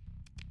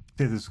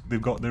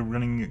 They're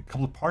running a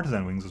couple of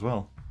partisan wings as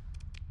well,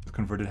 with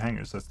converted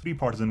hangars. So that's 3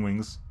 partisan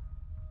wings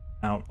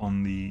out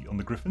on the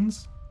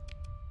Griffins.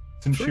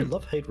 Very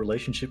love-hate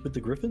relationship with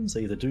the Griffins.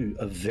 They either do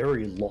a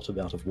very lot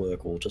amount of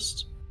work or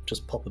just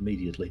pop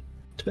immediately.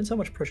 Depends how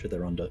much pressure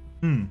they're under.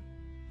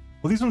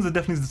 Well, these ones are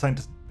definitely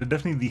designed they're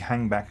definitely the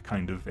hangback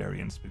kind of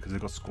variants because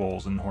they've got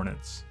Squalls and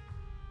Hornets.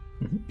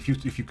 If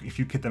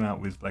you kit them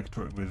out with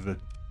the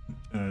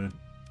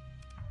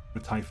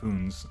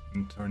Typhoons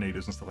and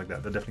Tornadoes and stuff like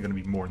that, they're definitely going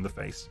to be more in the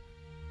face.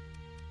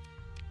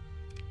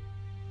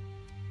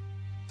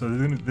 So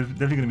they're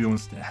definitely going to be the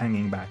ones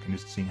hanging back and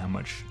just seeing how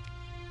much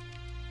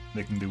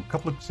they can do. A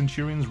couple of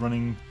Centurions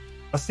running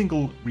a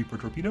single Reaper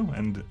Torpedo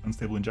and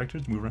unstable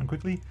injectors to move around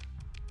quickly.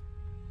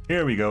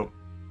 Here we go.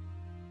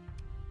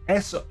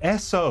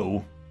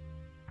 SO.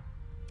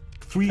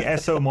 3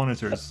 SO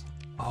monitors.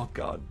 Oh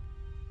god.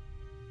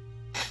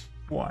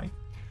 Why?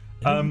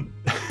 From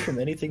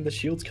anything the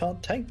shields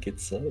can't tank,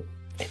 it's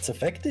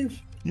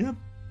effective. Yeah,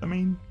 I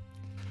mean,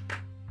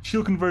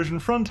 shield conversion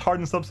front,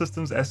 hardened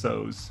subsystems,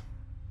 SOs.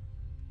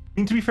 I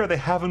mean, to be fair, they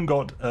haven't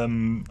got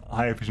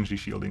high efficiency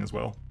shielding as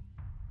well.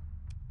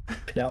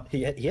 Now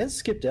he has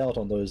skipped out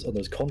on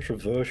those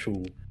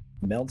controversial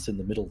mounts in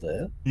the middle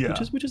there, Yeah.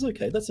 which is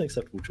okay. That's an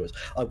acceptable choice.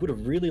 I would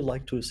have really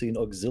liked to have seen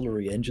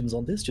auxiliary engines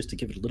on this just to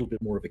give it a little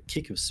bit more of a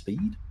kick of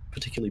speed,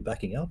 particularly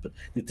backing out. But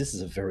this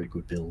is a very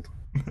good build.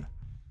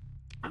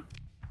 I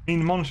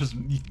mean, monitors,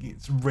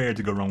 it's rare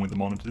to go wrong with the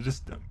monitor.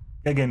 Just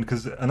again,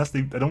 because I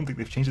don't think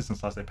they've changed it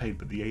since last I paid,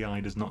 but the AI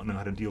does not know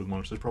how to deal with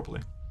monitors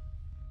properly.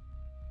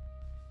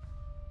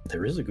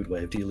 There is a good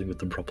way of dealing with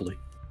them properly.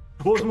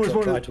 Well, it's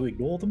more- Try to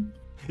ignore them.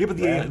 Yeah, but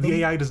the Ram them.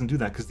 AI doesn't do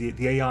that because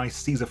the AI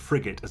sees a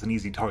frigate as an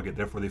easy target.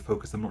 Therefore, they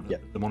focus the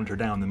monitor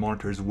down. The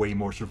monitor is way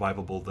more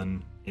survivable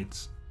than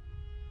it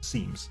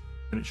seems,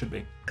 than it should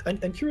be.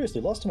 And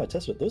curiously, last time I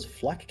tested it, those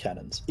flak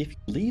cannons, if you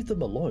leave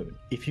them alone,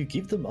 if you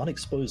give them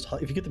exposed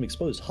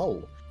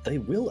hull, they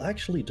will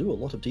actually do a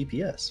lot of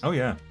DPS. Oh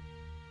yeah,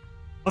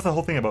 that's the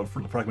whole thing about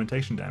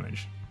fragmentation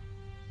damage.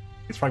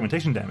 It's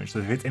fragmentation damage, so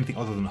if it hits anything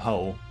other than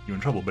hull, you're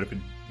in trouble. But if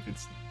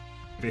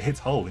it hits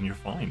hull, then you're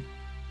fine.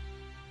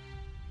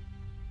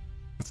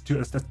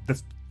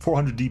 That's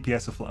 400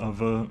 DPS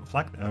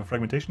of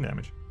fragmentation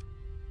damage.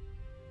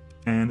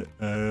 And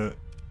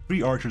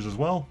 3 archers as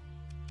well,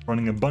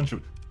 running a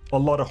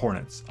lot of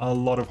hornets,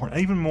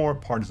 even more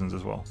partisans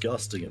as well.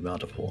 Disgusting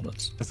amount of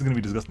hornets. This is going to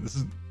be disgusting. This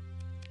is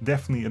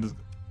definitely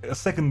a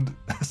second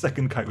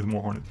kite with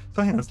more hornets.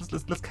 So hang on,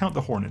 let's count the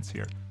hornets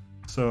here.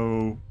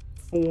 So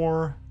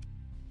 4,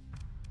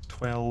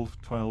 12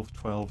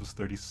 is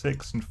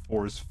 36, and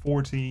 4 is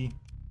 40.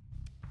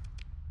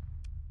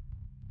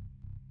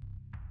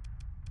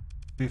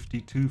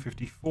 52,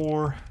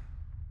 54,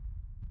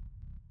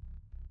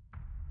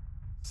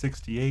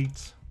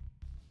 68,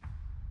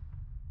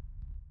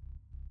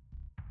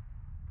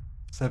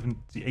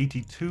 70,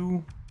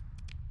 82,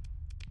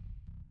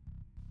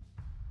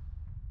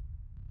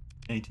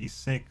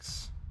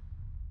 86,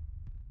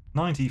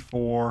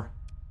 94,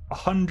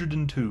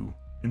 102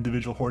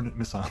 individual Hornet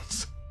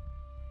missiles.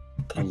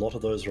 A lot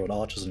of those are on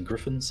archers and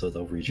griffins, so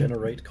they'll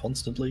regenerate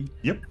constantly.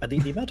 Yep.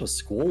 And the amount of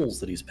squalls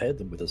that he's paired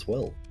them with as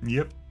well.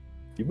 Yep.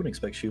 You wouldn't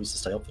expect shields to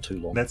stay up for too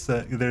long. That's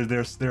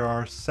there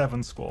are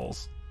 7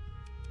 squalls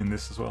in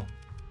this as well.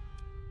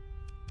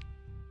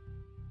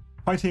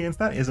 Fighting against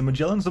that is a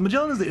Magellan. So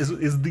Magellan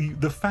is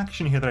the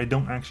faction here that I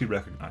don't actually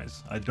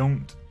recognize. I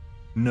don't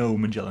know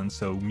Magellan,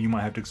 so you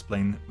might have to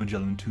explain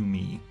Magellan to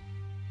me.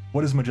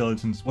 What is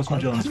Magellan's? What's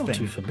Magellan's I'm not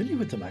thing? too familiar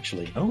with them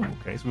actually. Oh,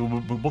 okay. So we're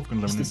both going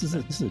to learn. This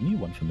is a new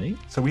one for me.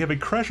 So we have a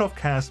Kreshov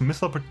class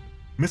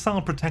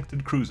missile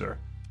protected cruiser.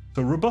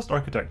 So robust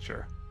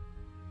architecture.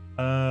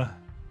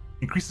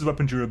 Increases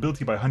weapon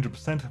durability by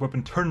 100%,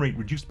 weapon turn rate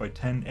reduced by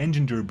 10,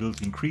 engine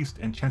durability increased,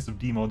 and chance of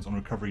demods on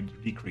recovery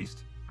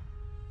decreased.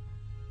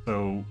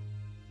 So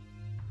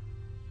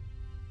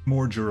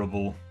more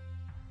durable,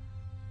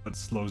 but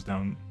slows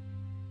down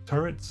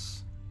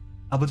turrets.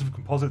 Ablative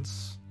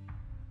composites.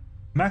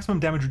 Maximum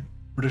damage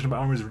reduction by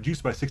armor is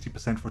reduced by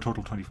 60% for a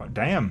total 25.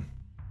 Damn.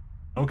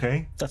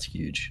 Okay. That's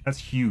huge. That's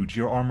huge.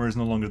 Your armor is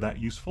no longer that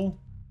useful,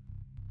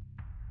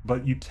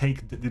 but you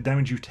take the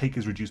damage you take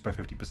is reduced by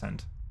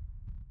 50%.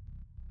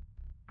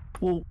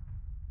 Well,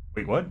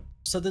 wait, what?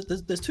 So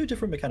there's two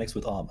different mechanics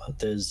with armor.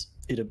 There's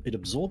it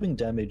absorbing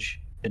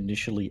damage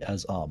initially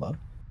as armor,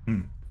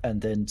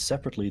 and then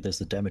separately there's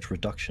the damage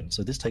reduction.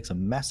 So this takes a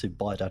massive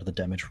bite out of the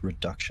damage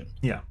reduction.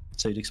 Yeah.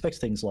 So you'd expect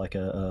things like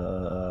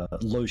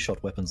low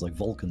shot weapons like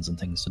Vulcans and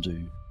things to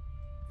do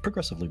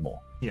progressively more.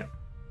 Yeah.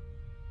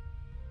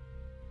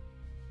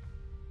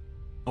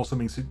 Also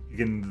means,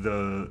 again,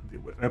 the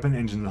weapon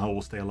engine and hull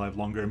will stay alive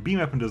longer, and beam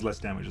weapon does less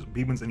damage.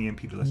 Beam weapons and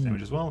EMP do less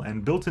damage as well,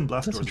 and built-in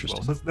blast doors as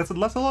well. So that's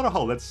a lot of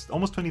hull. That's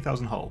almost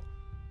 20,000 hull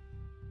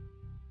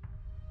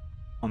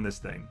on this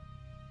thing.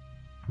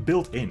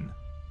 Built in.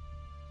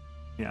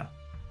 Yeah.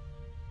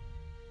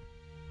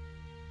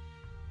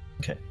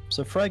 Okay,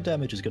 so frag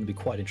damage is going to be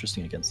quite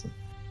interesting against them.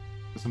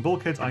 So some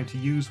bulkheads,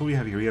 ITUs. What do we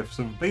have here? We have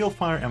some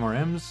Balefire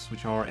MRMs,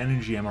 which are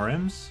energy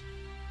MRMs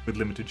with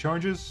limited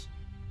charges.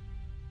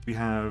 We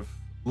have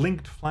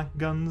linked flak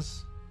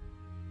guns,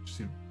 which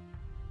is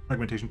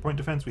fragmentation point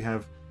defense. We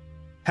have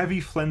heavy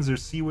Flenser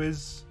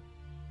Seawiz,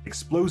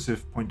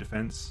 explosive point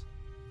defense.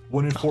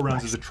 1 in 4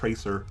 rounds is a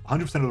tracer.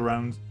 100% of the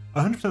rounds,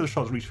 100% of the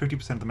shots reach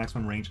 50% of the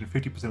maximum range, and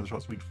 50% of the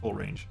shots reach full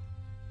range.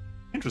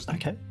 Interesting.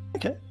 Okay.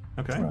 Okay.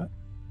 All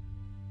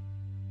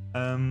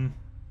right.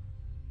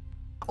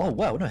 Oh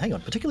wow, no, hang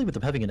on. Particularly with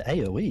them having an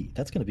AOE,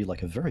 that's going to be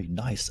like a very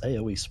nice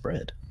AOE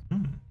spread.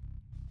 I'm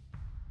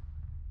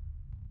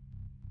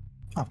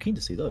keen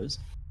to see those.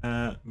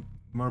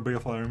 More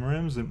Balefire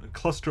MRMs and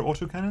cluster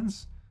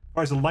autocannons.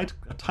 Fires a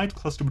tight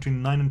cluster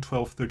between 9 and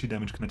 12 30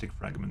 damage kinetic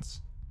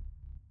fragments.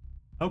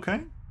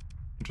 Okay.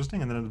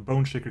 Interesting. And then a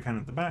Bone Shaker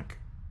cannon at the back.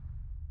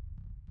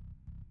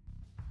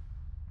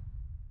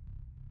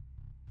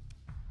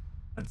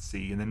 Let's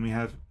see. And then we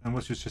have... And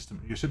what's your system?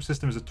 Your ship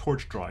system is a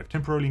torch drive.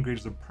 Temporarily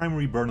engages a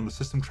primary burn on the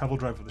system travel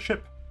drive of the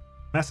ship.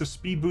 Massive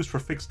speed boost for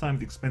fixed time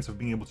at the expense of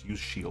being able to use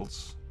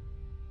shields.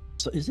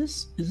 So is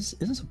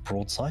this a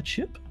broadside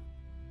ship?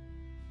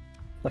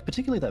 Like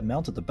particularly that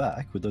mount at the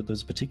back with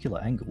those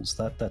particular angles.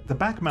 That the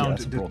back mount. Yeah,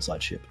 that's a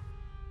broadside ship.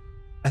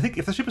 I think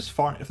if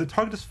the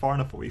target is far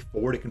enough away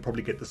forward, it can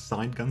probably get the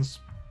side guns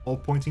all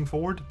pointing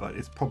forward, but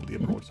it's probably a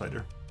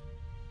broadsider.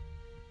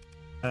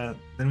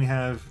 Then we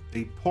have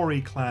a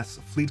Pori class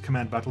Fleet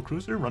Command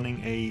battlecruiser running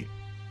a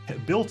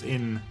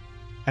built-in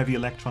heavy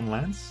electron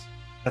lance.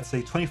 That's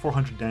a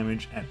 2400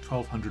 damage at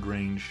 1200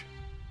 range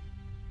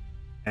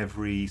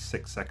every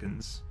 6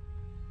 seconds.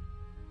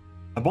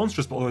 A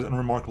monstrous but always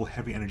unremarkable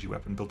heavy energy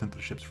weapon built into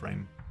the ship's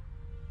frame.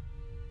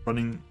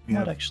 Running, we might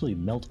have actually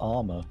melt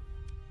armor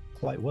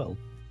quite well.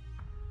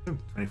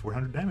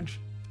 2400 damage.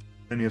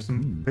 Then you have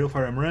some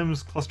Balefire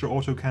MRMs, cluster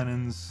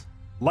autocannons,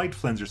 light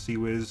Flenser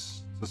Seawiz,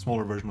 the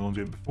smaller version of the ones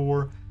we had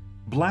before.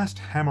 Blast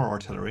hammer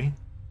artillery.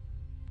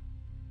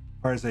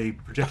 Fires a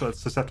projectile that's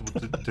susceptible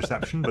to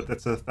deception, but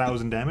that's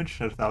 1,000 damage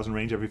at 1,000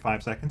 range every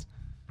 5 seconds.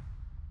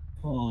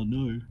 Oh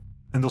no.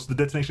 And also the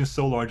detonation is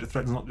so large it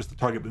threatens not just the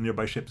target but the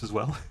nearby ships as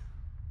well.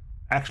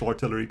 Actual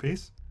artillery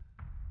piece.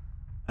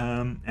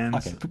 And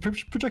okay,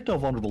 projectile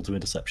vulnerable to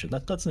interception.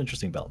 That's an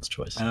interesting balance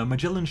choice.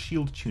 Magellan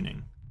shield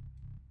tuning.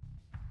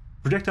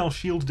 Projectile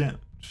shield damage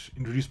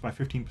reduced by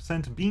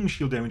 15%, beam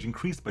shield damage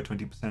increased by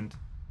 20%,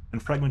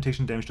 and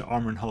fragmentation damage to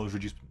armor and hull is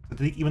reduced. So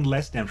they take even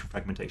less damage from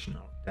fragmentation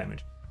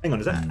damage. Hang on,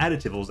 is that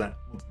additive or is that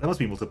must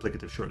be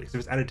multiplicative surely? Because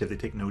if it's additive, they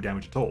take no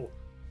damage at all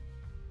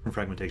from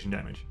fragmentation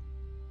damage.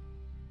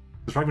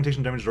 Because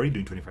fragmentation damage is already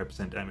doing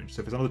 25% damage,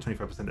 so if it's another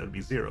 25%, that would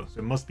be 0. So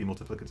it must be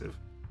multiplicative,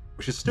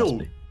 which is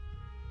still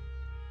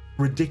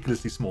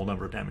ridiculously small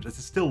number of damage.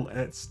 It's still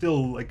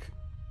like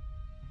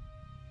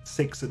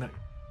 6, and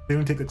they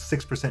only take like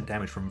 6%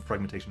 damage from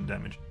fragmentation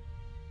damage.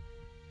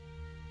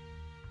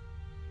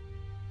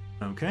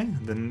 Okay,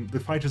 then the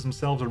fighters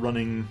themselves are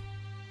running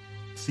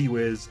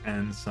Seawiz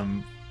and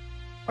some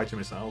fighter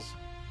missiles.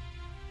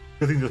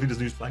 I think he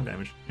doesn't use flag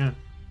damage. Yeah.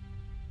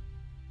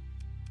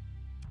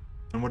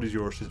 And what is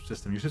your ship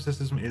system? Your ship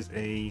system is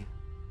a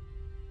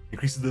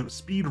Increases the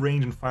speed,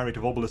 range, and fire rate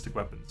of all ballistic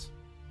weapons.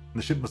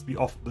 And the ship must be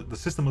off. The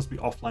system must be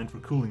offline for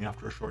cooling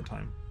after a short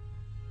time.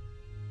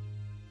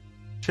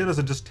 Shaders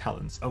are just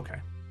talents. Okay.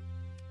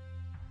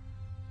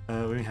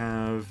 We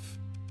have.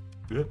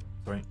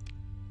 Sorry.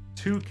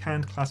 2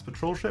 canned class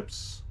patrol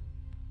ships.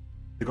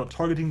 They've got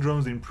targeting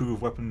drones that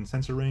improve weapon and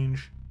sensor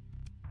range,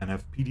 and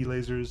have PD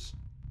lasers,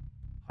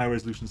 high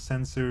resolution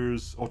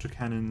sensors,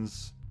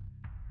 autocannons.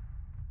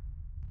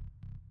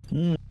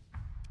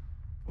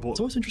 It's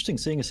always interesting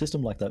seeing a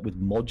system like that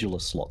with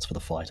modular slots for the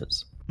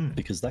fighters,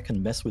 because that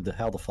can mess with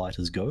how the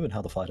fighters go and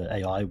how the fighter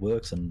AI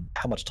works and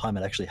how much time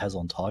it actually has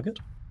on target,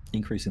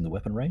 increasing the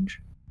weapon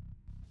range.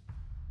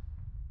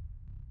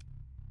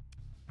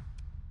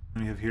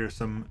 And we have here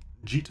some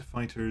Jeet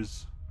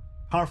fighters,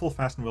 powerful,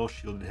 fast, and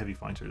well-shielded heavy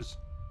fighters.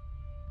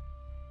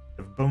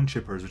 We have bone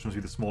chippers, which must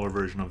be the smaller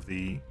version of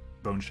the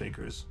bone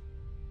shakers,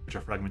 which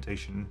are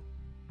fragmentation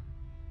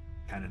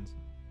cannons.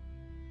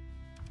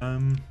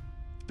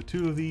 The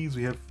 2 of these,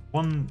 we have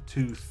 1,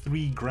 2,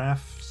 3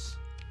 graphs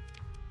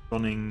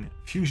running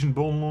fusion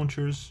bone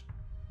launchers,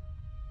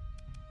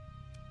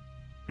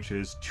 which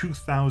is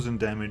 2,000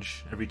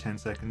 damage every 10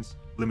 seconds,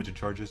 limited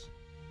charges.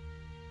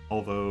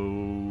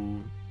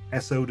 Although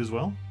SO'd as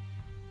well.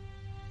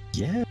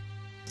 Yeah,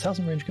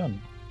 1,000 range gun.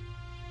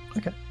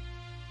 Okay.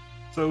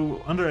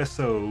 So under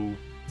SO,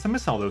 it's a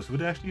missile though, so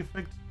would it actually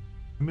affect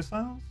the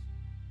missiles?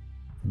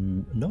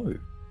 No.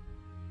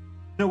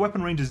 No,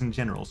 weapon ranges in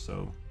general,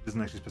 so it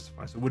doesn't actually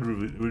specify. So it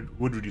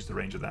would reduce the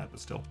range of that, but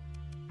still.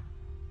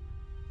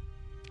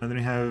 And then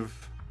we have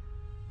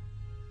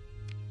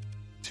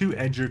 2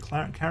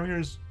 Edger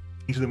carriers,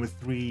 each of them with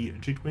 3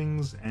 Jeet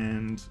wings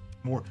and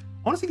more.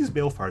 Honestly, these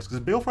balefires, because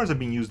balefires are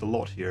being used a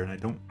lot here, and I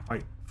don't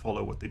quite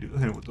follow what they do.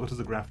 Okay, what does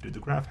the graph do? The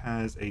graph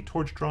has a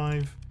torch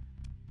drive,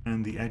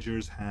 and the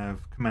Edgers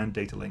have command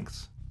data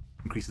links,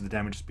 increases the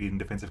damage, speed, and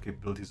defensive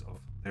capabilities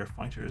of their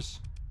fighters.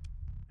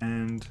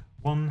 And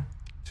 1,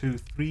 2,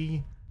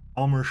 3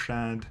 Almer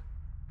Shad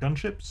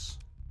gunships.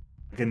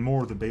 Again,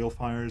 more of the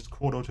balefires,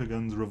 quad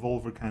autoguns,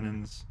 revolver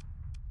cannons,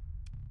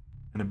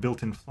 and a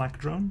built-in flak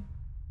drone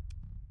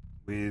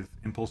with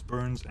impulse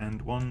burns,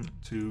 and 1,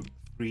 2,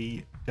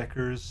 3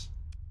 deckers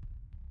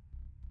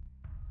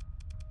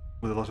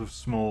with a lot of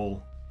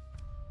small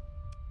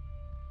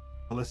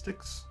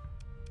ballistics,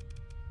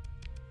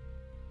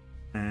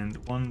 and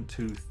 1,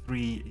 2,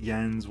 3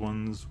 Yans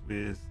ones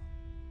with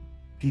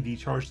PD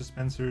charge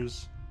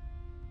dispensers,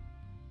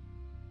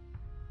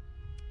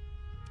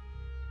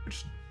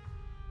 which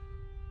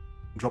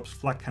drops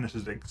flak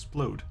canisters that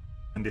explode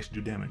and they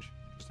actually do damage.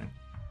 Interesting.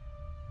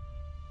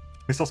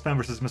 Missile spam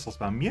versus missile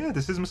spam. Yeah,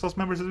 this is missile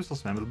spam versus missile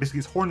spam. Basically,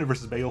 it's Hornet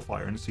versus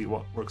Balefire and see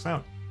what works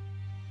out.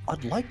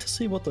 I'd like to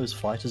see what those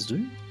fighters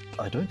do.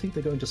 I don't think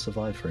they're going to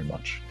survive very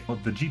much. Well,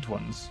 the Jeet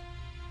ones.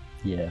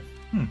 Yeah.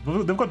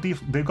 Well,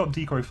 they've got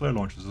decoy flare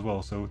launchers as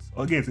well. So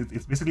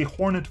it's basically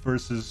Hornet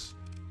versus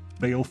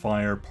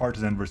Balefire,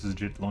 Partisan versus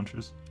Jeet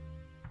launchers.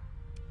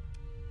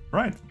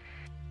 Right.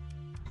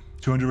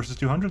 200 versus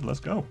 200. Let's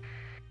go.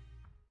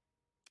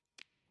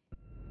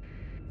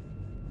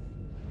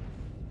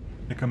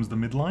 Here comes the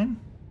midline.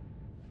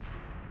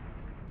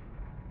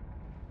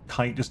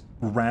 Kite just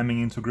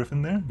ramming into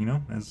Griffin there, you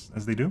know, as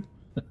they do.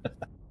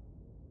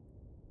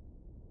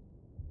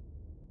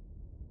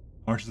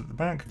 Archers at the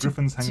back,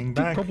 Griffin's hanging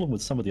back. The problem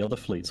with some of the other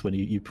fleets when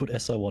you put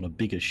SO on a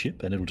bigger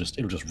ship and it'll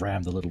just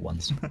ram the little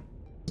ones.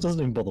 It doesn't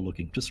even bother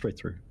looking, just straight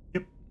through.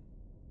 Yep.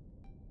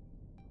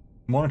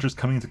 Monitors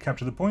coming in to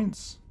capture the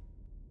points.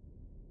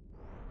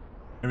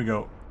 Here we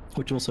go.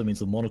 Which also means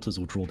the monitors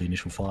will draw the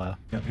initial fire.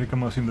 Yeah, here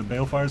come, I assume, the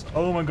Balefires.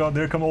 Oh my god,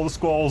 there come all the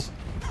squalls.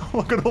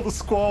 Look at all the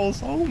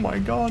squalls. Oh my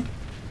god.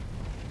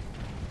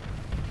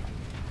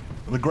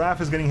 The Graph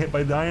is getting hit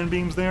by the iron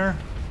beams there.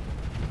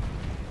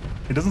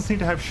 It doesn't seem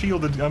to have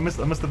shielded. I must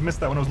have missed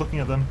that when I was looking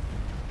at them.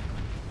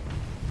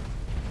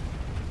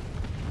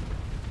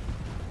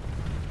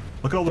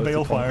 Look at all the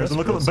Balefires. And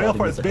look at the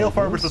Balefire. It's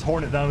Balefire versus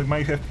Hornet down.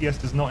 My FPS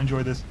does not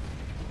enjoy this.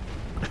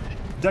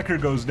 Decker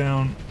goes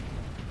down.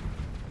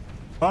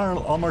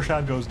 Almar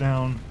Shad goes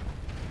down.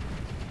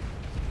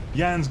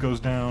 Jans goes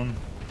down.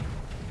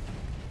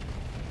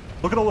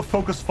 Look at all the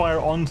focus fire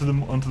onto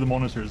the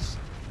monitors.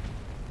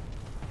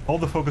 All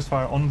the focus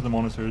fire onto the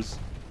monitors.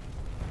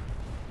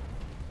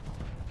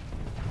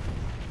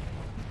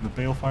 The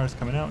Balefire's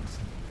coming out.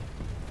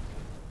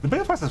 The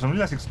Balefires have some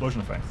really nice explosion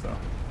effects though.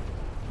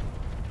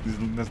 These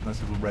nice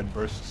little red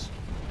bursts.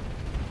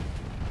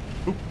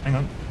 Oop, hang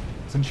on.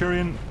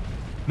 Centurion.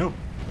 Nope.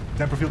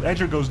 Temperfield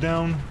Edger goes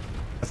down.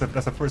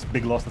 That's a first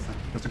big loss.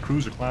 That's a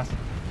cruiser class.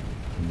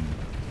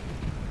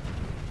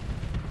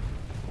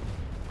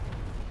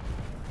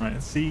 Alright,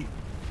 let's see.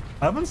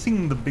 I haven't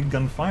seen the big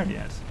gun fired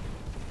yet.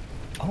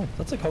 Oh,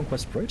 that's a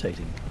Conquest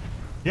rotating.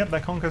 Yep,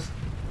 that Conquest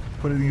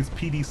putting its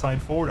PD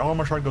side forward.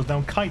 Armor Shark goes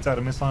down, kites out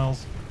of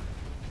missiles.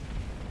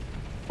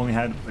 Only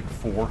had like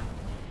 4.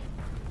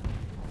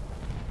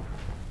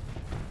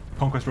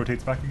 Conquest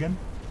rotates back again.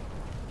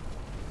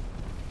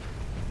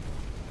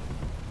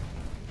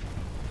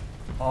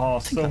 Oh,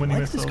 so many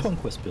missiles. This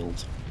Conquest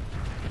build.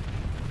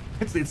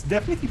 It's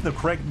definitely the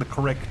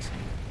correct.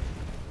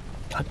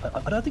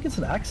 I don't think it's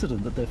an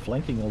accident that they're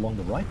flanking along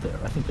the right there.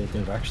 I think that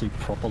they're actually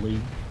properly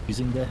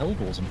using their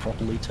hellballs and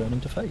properly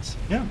turning to face.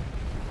 Yeah.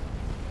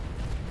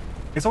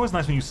 It's always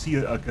nice when you see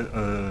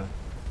a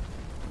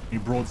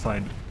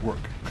broadside work.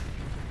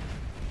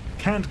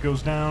 Kant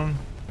goes down.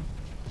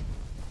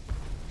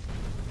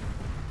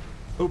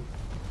 Oh.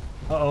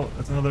 Uh-oh,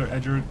 that's another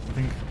edger, I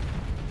think,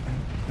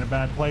 in a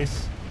bad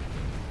place.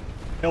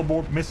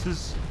 Hellbore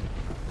misses.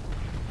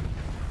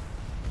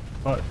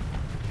 But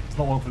it's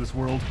not long for this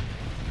world.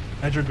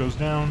 Edger goes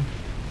down.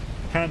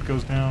 Kant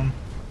goes down.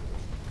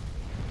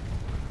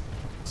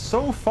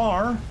 So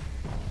far,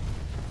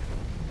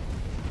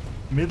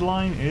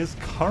 midline is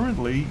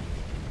currently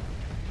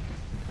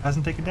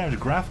hasn't taken damage.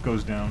 Graph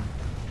goes down.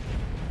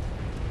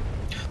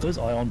 Those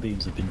ion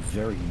beams have been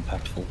very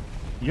impactful.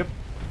 Yep.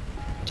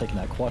 Taking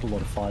out quite a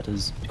lot of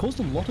fighters. It caused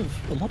a lot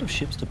of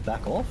ships to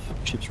back off.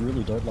 Ships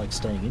really don't like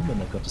staying in when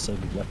they've got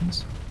disabled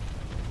weapons.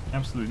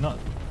 Absolutely not.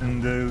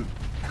 And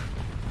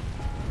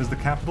there's the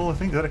capital, I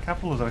think. Is that a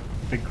capital or is that a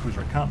big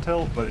cruiser? I can't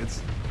tell, but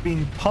it's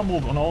being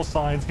pummeled on all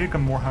sides. Here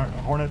come more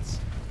hornets.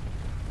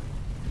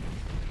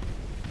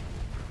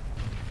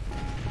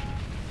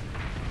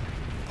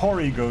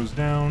 Pori goes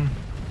down.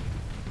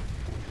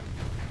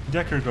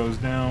 Decker goes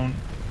down.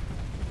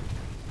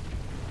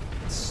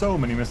 So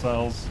many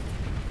missiles.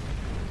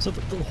 So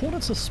the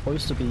Hornets are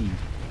supposed to be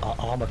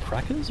armor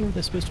crackers, or are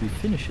they supposed to be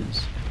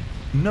finishers?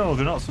 No,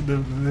 they're not. So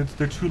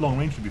they're too long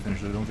range to be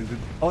finishers. I don't think.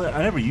 Oh,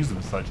 I never use them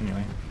as such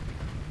anyway.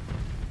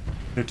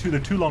 They're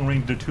too long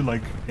range. They're too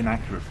like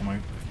inaccurate for my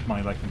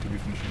liking to be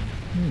finishing.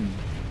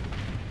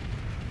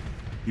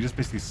 You just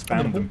basically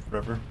spam them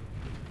forever.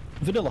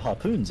 Vanilla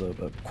harpoons are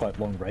quite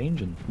long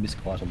range and miss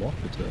quite a lot,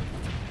 but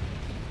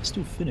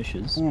still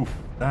finishers. Oof,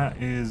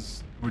 that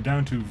is. We're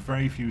down to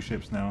very few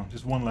ships now.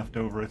 Just one left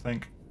over, I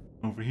think.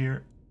 Over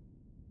here.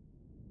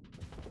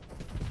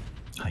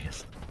 Ah,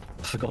 yes.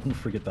 Forgotten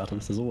frigate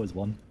battles. There's always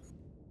one.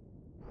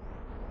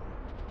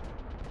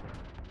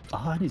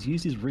 Ah, and he's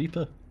used his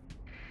Reaper.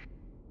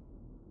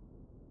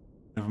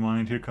 Never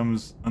mind. Here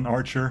comes an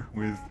archer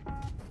with.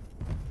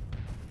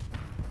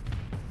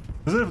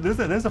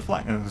 There's a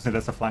flak. I was gonna say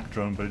that's a flak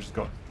drone, but it just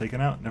got taken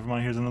out. Never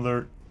mind. Here's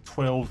another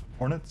 12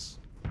 Hornets.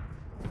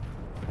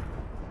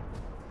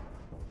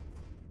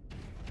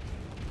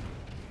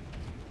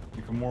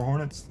 Here come more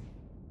Hornets.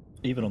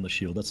 Even on the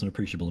shield, that's an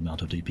appreciable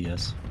amount of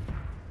DPS.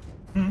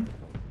 Hmm.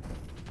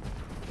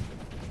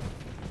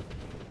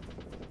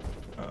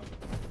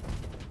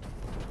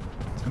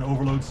 It's gonna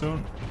overload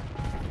soon.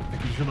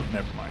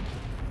 Never mind.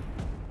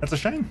 That's a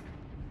shame.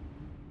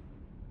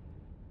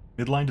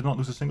 Midline did not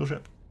lose a single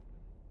ship.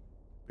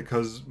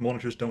 Because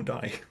monitors don't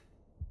die.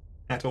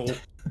 At all.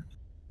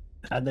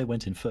 And they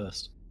went in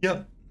first.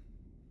 Yep.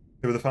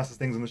 They were the fastest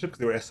things on the ship because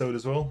they were SO'd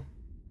as well.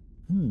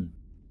 Hmm.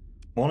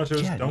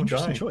 Monitors Yeah, don't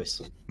interesting die.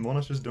 choice.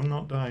 Monitors do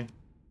not die.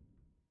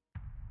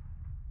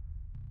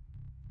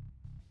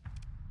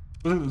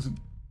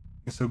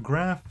 So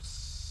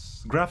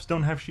graphs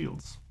don't have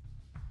shields.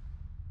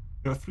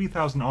 They got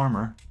 3,000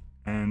 armor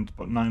and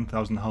about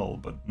 9,000 hull,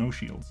 but no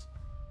shields.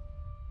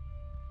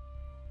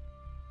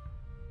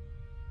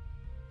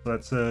 So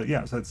that's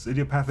yeah. So that's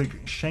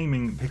idiopathic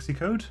shaming pixie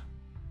code.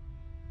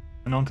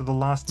 And on to the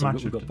last So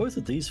match. we've got both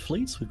of these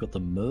fleets. We've got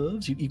the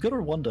Mervs. You've got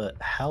to wonder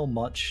how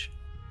much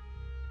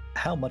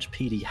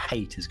PD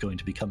hate is going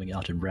to be coming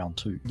out in round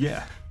 2.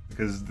 Yeah,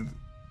 because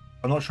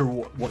I'm not sure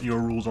what your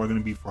rules are going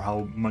to be for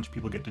how much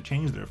people get to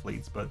change their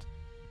fleets, but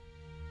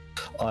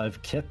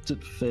I've kept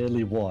it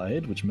fairly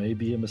wide, which may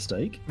be a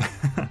mistake.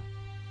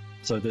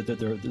 So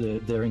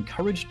they're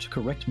encouraged to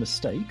correct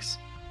mistakes,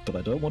 but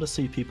I don't want to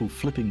see people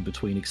flipping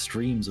between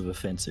extremes of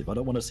offensive. I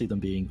don't want to see them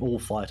being all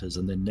fighters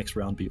and then next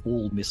round be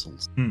all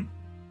missiles.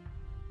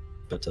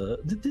 But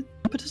the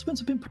participants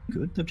have been pretty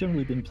good. They've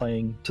generally been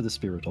playing to the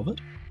spirit of it.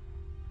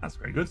 that's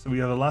very good. So we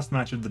have the last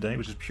match of the day,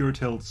 which is Pure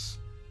Tilt's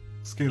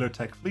Scalar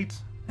Tech fleet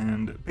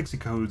and Pixie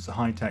Code's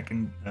High Tech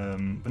and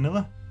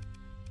Vanilla.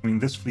 I mean,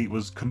 this fleet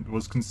was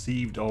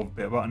conceived of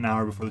about an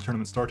hour before the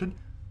tournament started,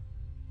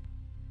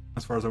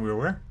 as far as we were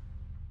aware.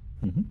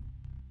 Mm-hmm.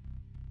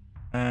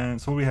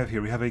 And so what we have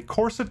here, we have a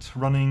Corset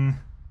running.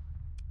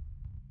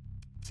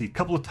 Let's see, a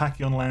couple of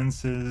Tachyon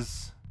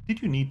lances.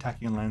 Did you need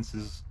Tachyon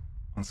lances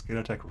on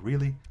Scalar Tech?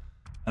 Really?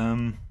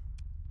 4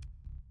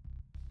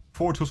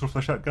 2-star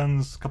flechette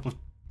guns, a couple of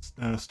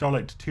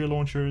Starlight tier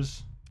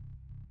launchers.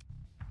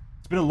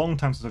 It's been a long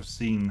time since I've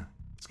seen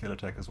Scalar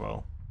Tech as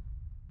well.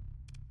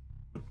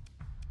 But,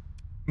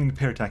 I mean, the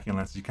pair of Tachyon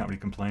lances, you can't really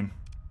complain.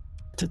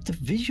 The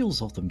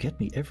visuals of them get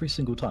me every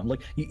single time.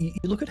 Like, you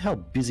look at how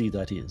busy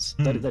that is.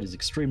 That is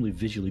extremely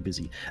visually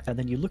busy. And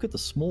then you look at the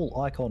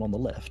small icon on the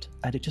left,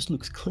 and it just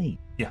looks clean.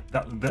 Yeah,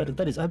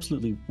 That is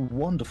absolutely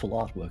wonderful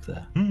artwork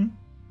there.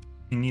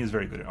 He is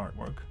very good at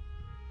artwork.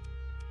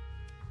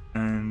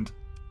 And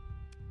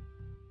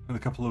with a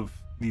couple of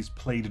these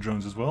played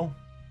drones as well.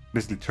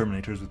 Basically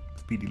Terminators with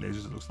speedy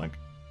lasers, it looks like.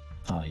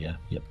 Ah, yeah,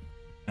 yep.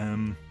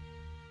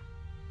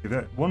 We've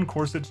got 1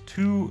 Corset,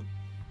 2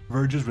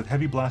 Verges with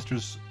heavy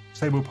blasters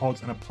sabot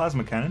pods, and a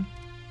plasma cannon.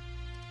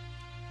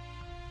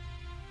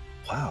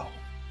 Wow.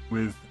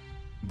 With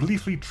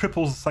briefly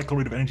triples the cycle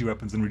rate of energy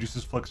weapons and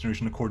reduces flux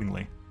generation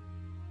accordingly.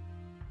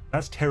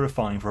 That's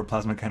terrifying for a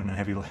plasma cannon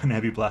and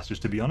heavy blasters,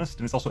 to be honest,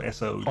 and it's also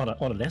SO.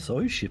 On an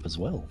SO ship as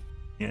well.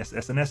 Yes,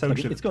 as an SO Like,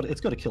 ship. it's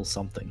got to kill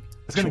something.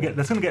 That's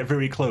gonna get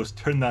very close.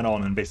 Turn that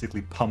on and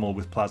basically pummel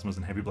with plasmas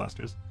and heavy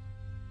blasters.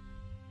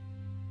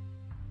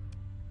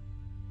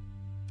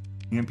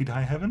 EMP to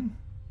high heaven.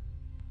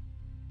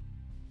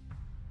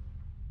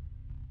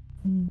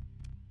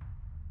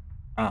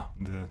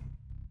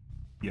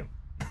 Yep,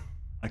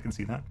 I can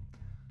see that.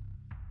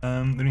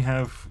 Then we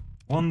have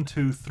 1,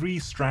 2, 3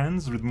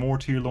 strands with more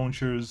tier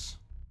launchers,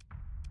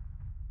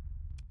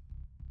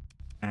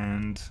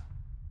 and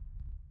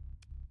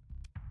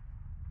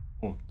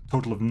a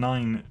total of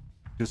 9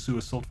 Dessous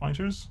assault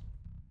fighters.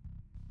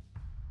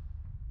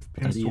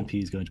 That EMP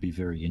is going to be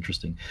very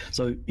interesting.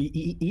 So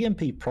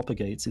EMP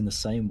propagates in the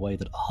same way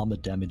that armor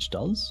damage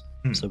does.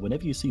 So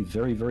whenever you see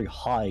very, very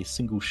high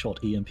single-shot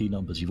EMP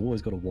numbers, you've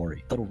always got to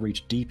worry. That'll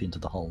reach deep into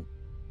the hull.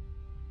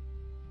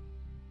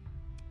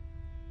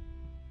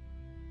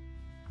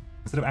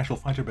 Instead of actual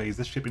fighter bays,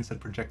 this ship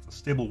instead projects a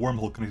stable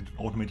wormhole connected to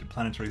an automated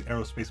planetary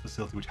aerospace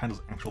facility which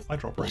handles actual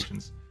fighter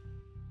operations.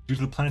 Due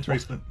to the planetary...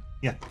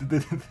 Yeah, they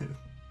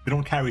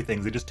don't carry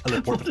things, they just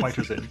teleport the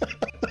fighters in.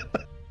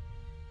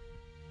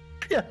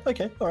 Yeah,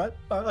 okay, alright,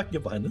 I can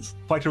get behind this.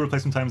 Fighter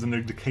replacement times and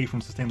their decay from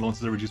sustained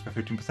launches are reduced by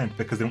 15%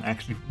 because they don't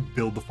actually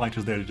build the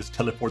fighters there, to just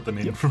teleport them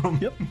in from...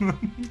 Yep.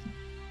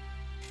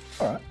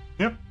 Alright.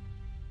 Yep.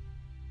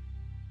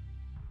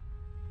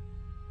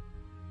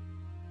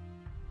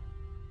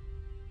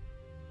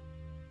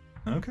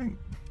 Okay.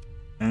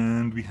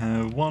 And we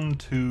have 1,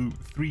 2,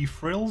 3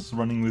 frills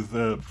running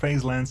with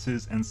phase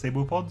lances and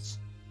sabot pods.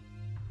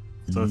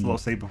 So that's a lot of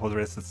sabot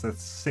pods.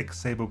 That's 6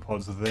 sabot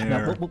pods there.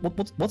 Now,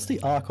 what's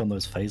the arc on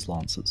those phase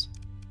lances?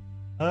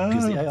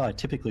 Because the AI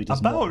typically does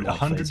about not like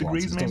 100 phase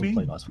degrees, lances,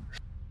 maybe. doesn't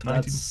play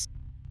nice.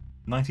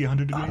 90,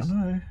 100 degrees. I don't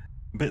know.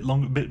 A bit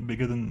long, a bit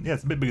bigger than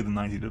it's a bit bigger than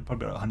 90.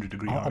 Probably about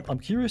 100-degree arc. I'm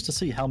curious to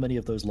see how many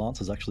of those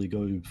lances actually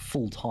go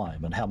full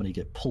time and how many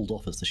get pulled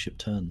off as the ship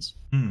turns.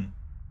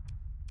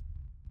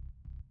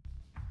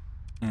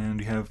 And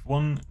we have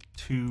 1,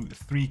 2,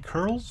 3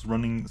 curls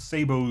running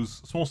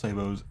sabots, small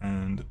sabots,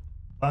 and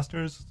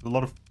blasters. A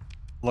lot of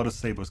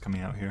sabots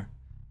coming out here.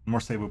 More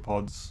sabot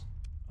pods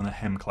on a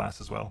Hem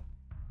class as well.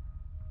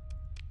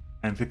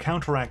 And to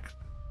counteract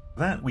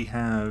that, we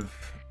have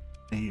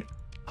a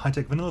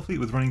high-tech vanilla fleet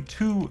with running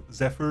 2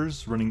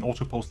 Zephyrs, running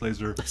ultra pulse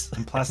laser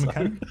and plasma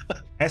cannon.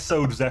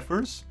 SO'd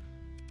Zephyrs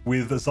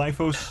with the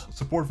Zyphos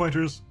support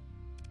fighters,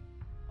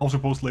 ultra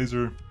pulse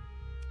laser,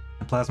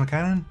 and plasma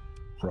cannon.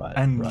 Right,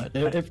 and right.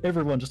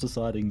 Everyone just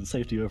deciding the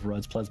safety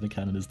overrides plasma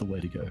cannon is the way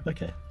to go.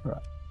 Okay,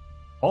 right.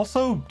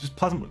 Also, just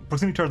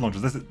proximity charge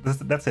launchers.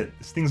 That's it.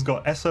 This thing's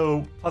got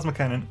SO, plasma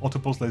cannon,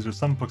 ultra pulse laser,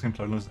 some proximity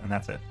charge launchers, and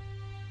that's it.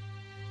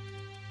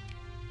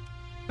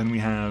 Then we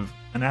have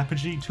an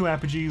apogee, 2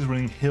 apogees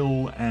running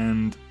Hill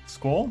and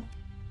Squall.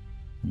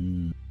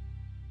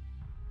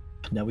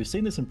 Now, we've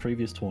seen this in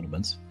previous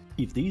tournaments.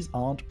 If these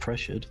aren't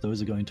pressured,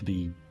 those are going to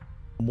be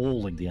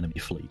mauling the enemy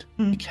fleet.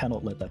 You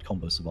cannot let that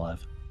combo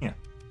survive. Yeah.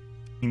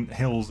 I mean,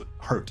 Hills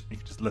hurt. You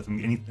can just let them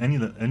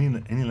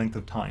any length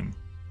of time.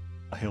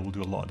 A Hill will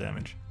do a lot of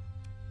damage.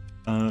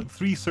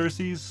 3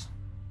 Circes,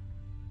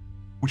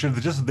 which are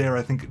just there,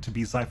 I think, to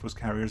be Zyphos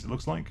carriers, it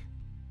looks like.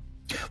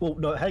 Well,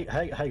 no, hang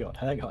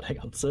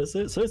on.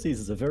 Circes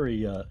is a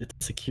very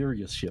it's a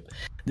curious ship.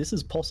 This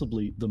is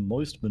possibly the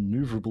most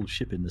maneuverable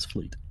ship in this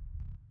fleet.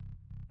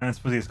 And I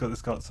suppose it's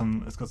got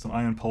some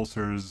ion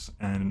pulsars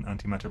and an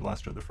antimatter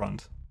blaster at the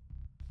front.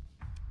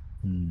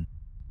 But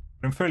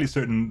I'm fairly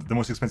certain the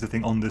most expensive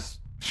thing on this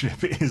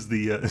ship is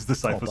the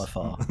Zyphos, by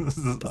far.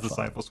 the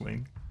Zyphos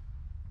wing.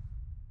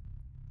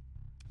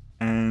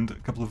 And a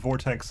couple of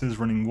vortexes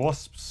running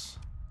Wasps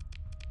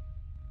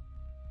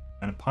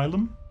and a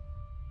Pylum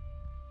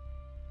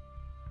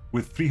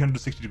with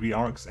 360-degree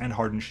arcs and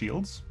hardened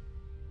shields.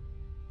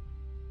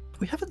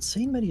 We haven't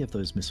seen many of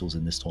those missiles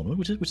in this tournament,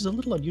 which is a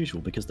little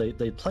unusual because they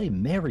play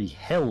merry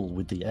hell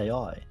with the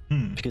AI.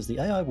 Because the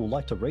AI will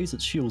like to raise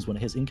its shields when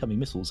it has incoming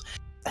missiles,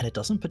 and it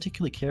doesn't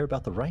particularly care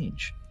about the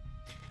range.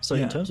 So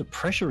in terms of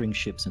pressuring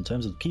ships, in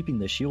terms of keeping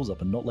their shields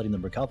up and not letting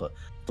them recover,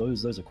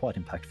 those are quite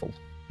impactful.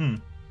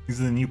 These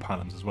are the new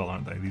Pylums as well,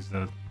 aren't they? These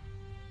are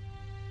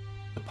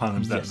the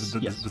Pylums,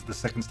 the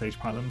second stage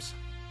Pylums.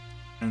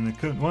 And the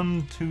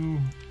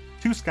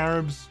 2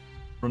 Scarabs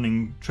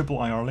running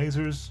triple IR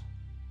lasers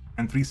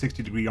and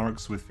 360-degree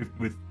arcs with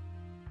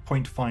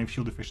 0.5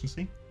 shield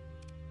efficiency.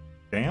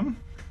 Damn.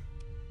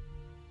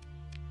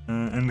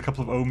 And a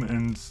couple of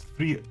omens,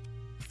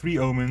 three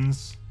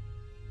omens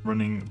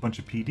running a bunch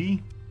of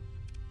PD,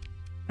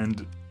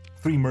 and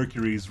 3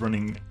 Mercuries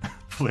running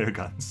flare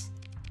guns.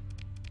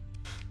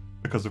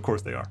 Because of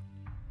course they are.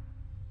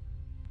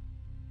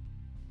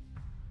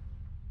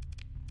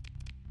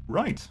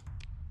 Right.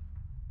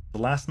 The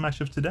last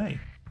match of today.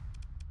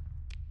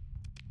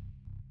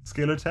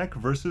 Scalar Tech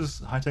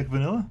versus High Tech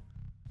Vanilla.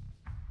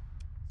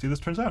 See how this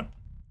turns out.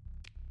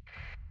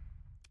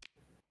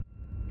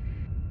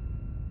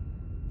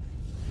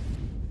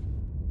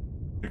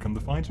 come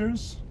the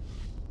fighters.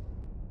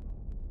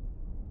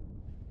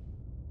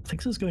 I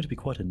think this is going to be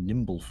quite a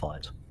nimble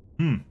fight.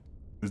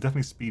 There's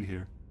definitely speed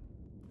here.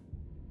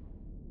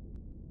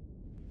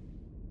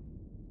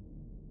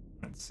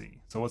 Let's see.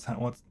 So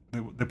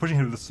they're pushing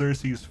here with the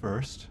Circes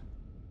first,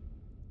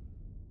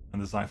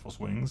 and the Xiphos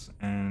wings,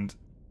 and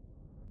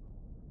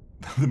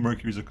the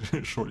Mercuries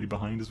are shortly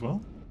behind as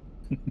well.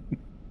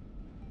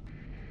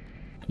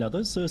 Now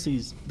those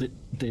Circes,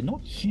 they're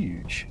not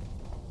huge,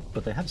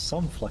 but they have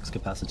some flux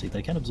capacity.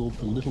 They can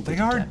absorb a little bit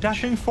They of are damage.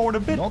 dashing forward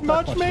a bit Not that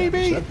much, much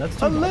maybe. damage. That's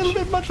too a little much.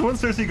 bit much. One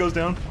Circe goes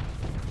down.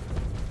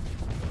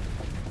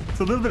 It's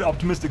a little bit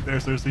optimistic there,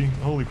 Circe.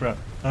 Holy crap.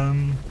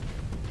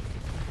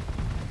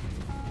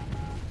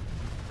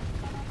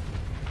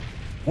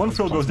 One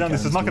frill goes down.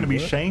 This is not going to be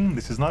shame.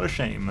 This is not a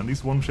shame. At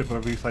least one ship on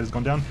every side has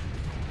gone down.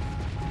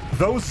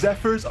 Those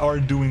Zephyrs are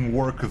doing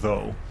work,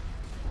 though.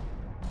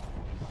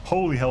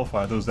 Holy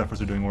hellfire, those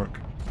Zephyrs are doing work.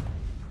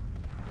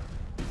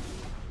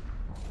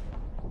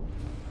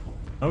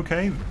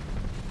 Okay.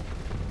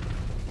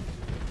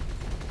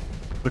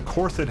 The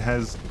Corset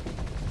has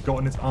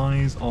gotten its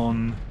eyes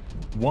on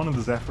one of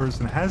the Zephyrs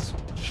and has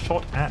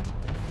shot at...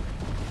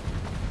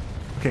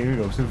 Okay, here we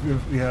go. So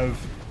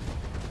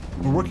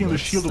we're working on the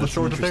shield of the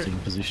shore there. Interesting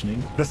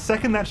positioning. The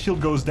second that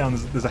shield goes down,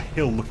 there's a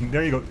hill looking...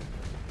 There you go.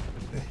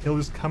 The hill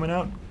is coming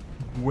out,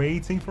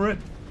 waiting for it.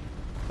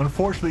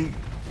 Unfortunately,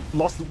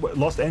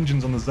 lost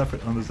engines on the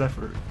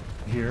Zephyr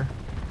here.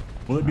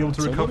 Will it be able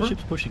to So a lot recover? of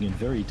ships pushing in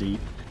very deep.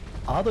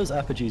 Are those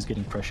apogees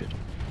getting pressured?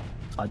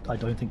 I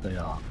don't think they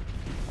are.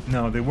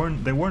 No, they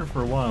weren't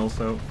for a while,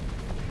 so...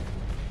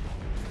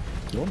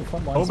 They're on the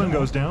front lines Oban now.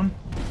 goes down.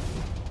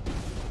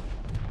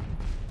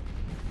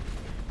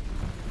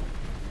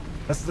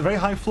 That's a very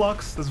high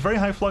flux. There's very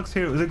high flux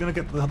here. Is it going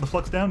to get the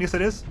flux down? Yes,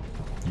 it is.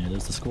 Yeah,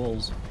 there's the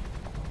squalls.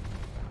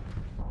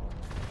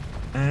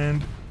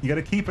 And you got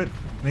to keep it.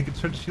 Make it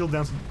turn the shield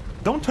down. So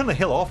don't turn the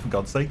hill off, for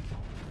God's sake.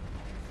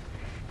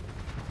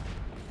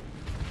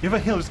 You have a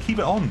hill, just keep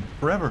it on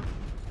forever.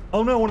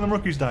 Oh no, one of the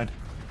Mercuries died.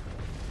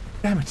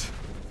 Damn it.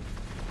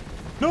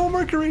 No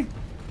Mercury!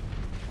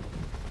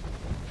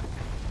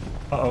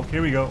 Uh-oh,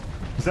 here we go.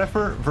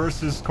 Zephyr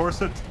versus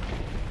Corset.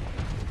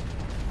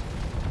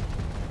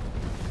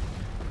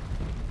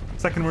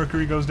 Second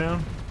Mercury goes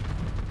down.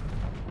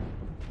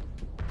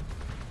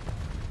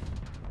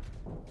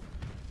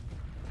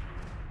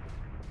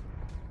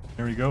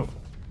 There we go.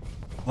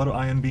 A lot of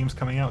ion beams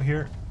coming out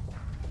here.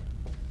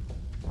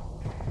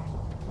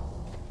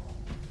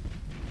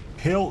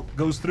 Hill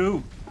goes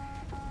through.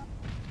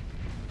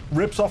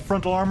 Rips off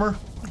frontal armor.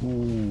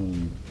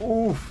 Ooh.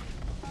 Oof.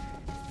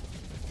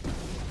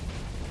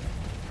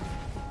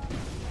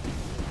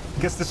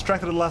 Gets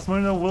distracted at the last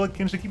moment. No, will it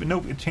actually keep it?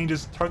 Nope, it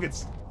changes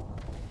targets.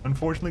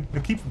 Unfortunately,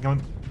 it keeps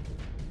going.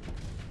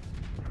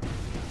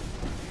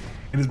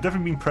 It has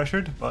definitely been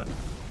pressured, but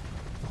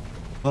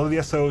a lot of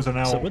the SOs are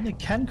now. So when they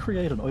can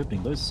create an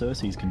opening, those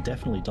Circes can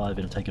definitely dive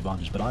in and take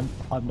advantage. But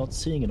I'm not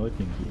seeing an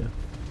opening here.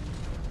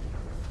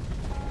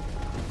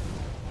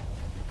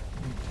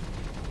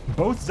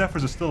 Both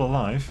Zephyrs are still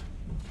alive.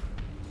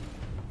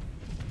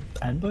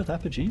 And both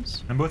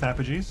apogees. And both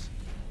apogees.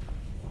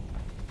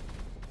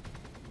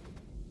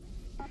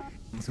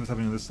 Let's see what's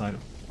happening on this side.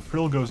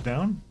 Frill goes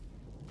down.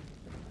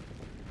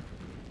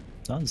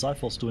 And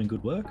Xiphos doing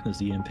good work. There's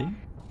the EMP.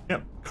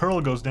 Yep. Curl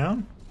goes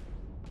down.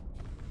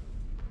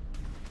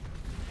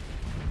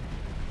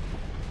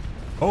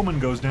 Omen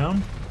goes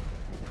down.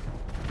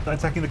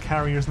 Attacking the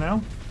carriers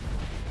now.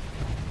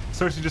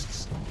 Circe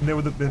just there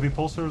with the heavy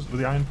pulsars, with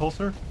the iron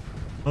pulsar.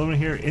 Another one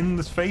here in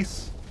this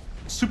face.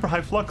 Super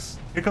high flux.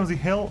 Here comes the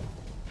hill.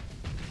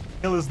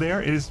 Hill is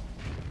there. It is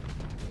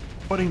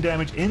putting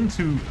damage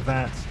into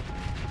that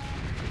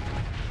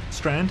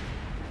strand.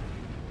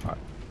 Alright.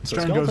 So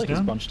Strand goes Skulltech is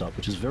down. bunched up,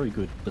 which is very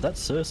good. But that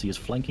Circe is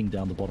flanking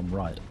down the bottom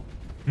right.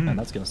 And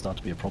that's going to start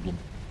to be a problem.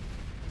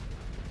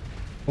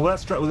 Well,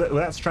 with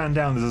that strand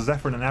down, there's a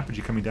Zephyr and an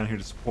Apogee coming down here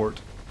to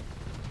support.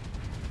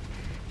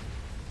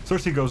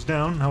 Circe goes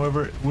down.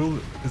 However,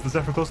 is the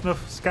Zephyr close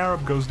enough?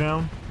 Scarab goes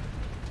down.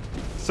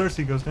 Circe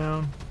goes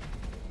down.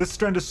 This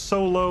strand is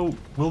so low.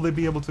 Will they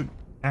be able to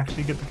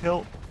actually get the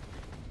kill?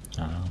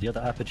 The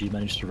other apogee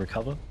managed to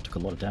recover. Took a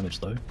lot of damage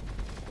though.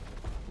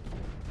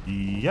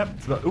 Yep.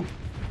 It's about, oop.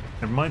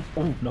 Never mind.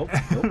 Oh, nope.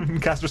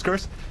 Nope. Caster's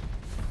Curse.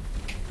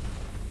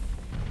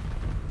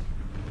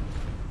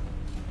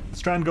 The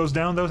strand goes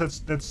down though.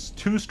 That's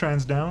two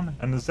strands down,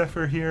 and the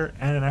Zephyr here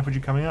and an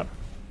Apogee coming up.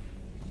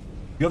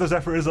 The other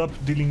Zephyr is up,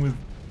 dealing with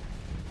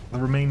the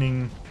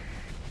remaining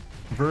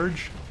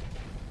Verge.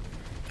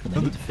 And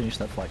they need to finish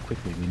that fight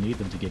quickly. We need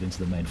them to get into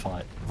the main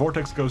fight.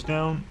 Vortex goes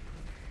down.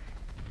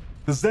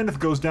 The Zenith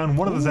goes down.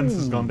 One of the Zeniths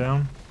has gone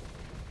down.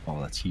 Oh,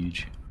 that's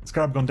huge.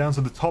 Scarab gone down, so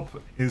the top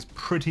is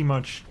pretty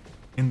much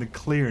in the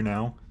clear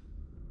now.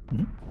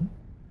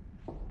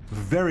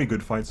 Very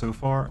good fight so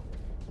far.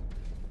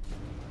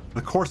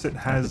 The Corset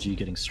has... Apogee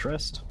getting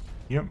stressed.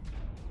 Yep.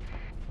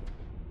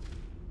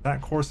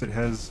 That Corset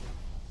has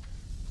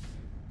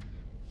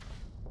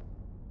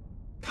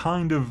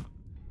kind of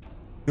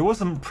There was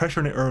some pressure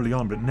in it early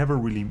on, but it never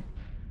really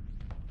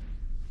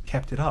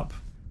kept it up.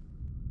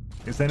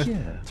 Is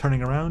Zenith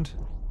turning around?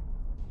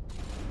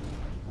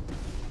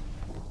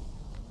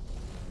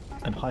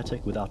 And high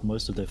tech without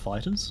most of their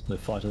fighters, their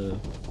fighter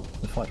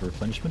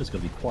replenishment is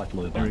going to be quite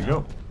low. There you go.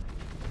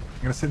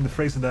 I'm going to sit in the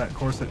face of that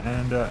corset,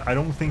 and I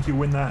don't think you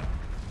win that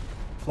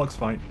flux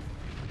fight.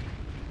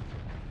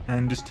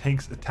 And just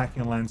takes a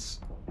tacking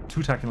lance,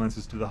 2 tacking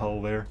lances to the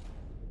hull there.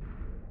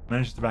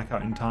 Manages to back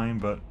out in time,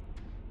 but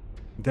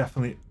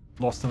definitely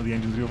lost some of the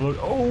engines overload.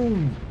 Oh!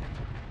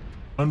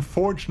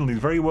 Unfortunately,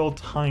 very well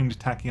timed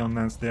tachyon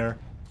lance there.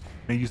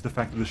 May use the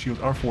fact that the shields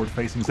are forward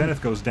facing.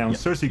 Zenith goes down,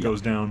 Cersei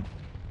goes down.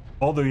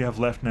 All that you have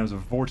left now is a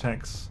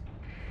Vortex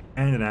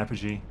and an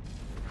Apogee.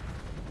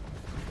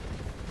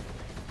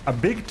 A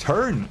big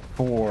turn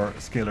for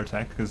Scalar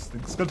Tech, because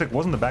Scalar Tech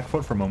was on the back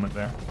foot for a moment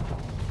there.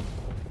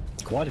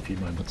 Quite a few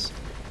moments.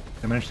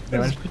 They managed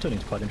to turn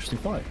into quite an interesting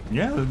fight.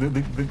 Yeah,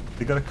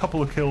 they got a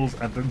couple of kills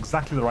at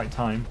exactly the right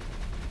time.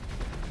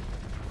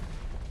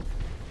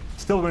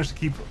 Still managed to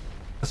keep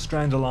a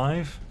strand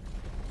alive.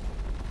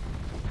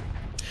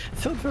 It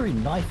felt very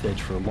knife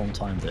edge for a long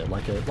time there,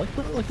 like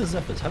the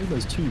Zephyrs, having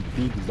those 2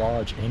 big,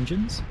 large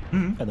engines,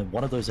 and then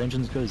one of those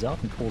engines goes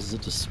out and causes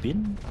it to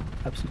spin.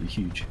 Absolutely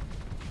huge.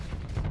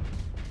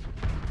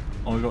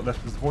 All we got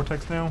left is the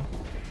Vortex now.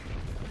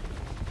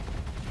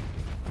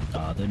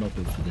 They're not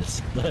built for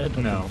this. They're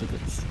not built for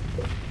this.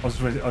 I was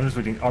just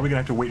waiting. Are we gonna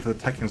have to wait for the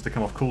Technions to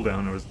come off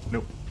cooldown, or is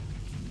nope?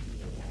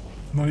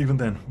 Not even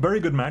then. Very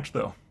good match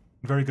though.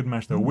 Very good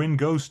match though. Win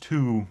goes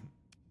to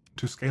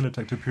Scalar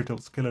Tech, to Pure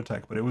Tilt Scalar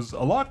Tech, but it was a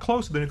lot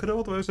closer than it could have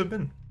otherwise have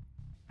been.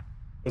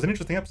 It was an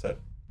interesting upset.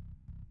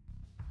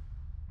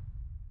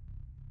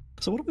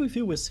 So what do we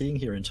feel we're seeing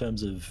here in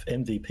terms of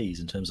MVPs,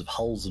 in terms of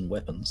hulls and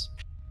weapons?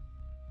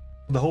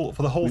 For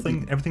the whole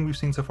thing, everything we've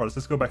seen so far.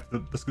 Let's go back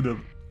to let's go to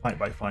fight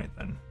by fight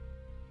then.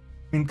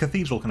 I mean,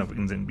 Cathedral kind of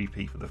wins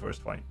MVP for the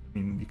first fight. I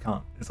mean, you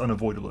can't. It's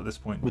unavoidable at this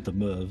point. With the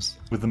Mervs.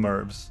 With the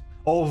Mervs.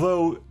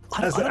 Although,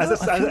 as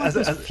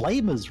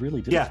Flamers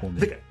really did it for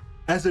me.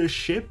 As a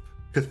ship,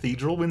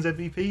 Cathedral wins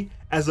MVP.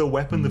 As a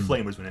weapon, the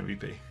Flamers win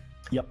MVP.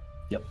 Yep.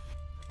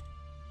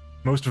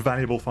 Most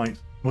valuable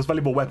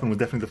weapon was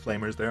definitely the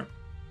Flamers there.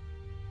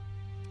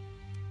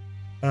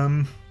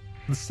 The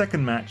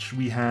second match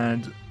we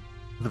had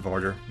the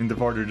Varder. I mean, the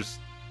Varder just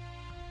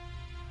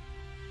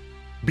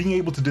being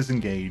able to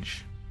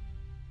disengage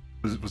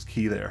was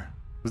key there.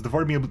 Was the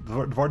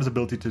Varder's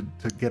ability to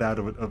get out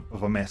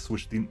of a mess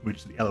which the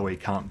LOA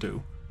can't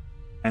do.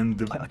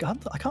 And I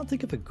can't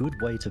think of a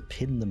good way to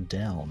pin them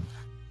down.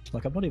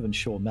 Like, I'm not even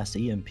sure mass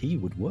EMP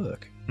would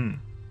work.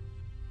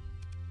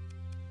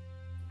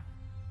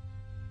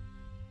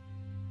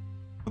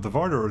 The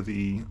Varder or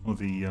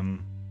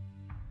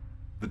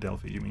the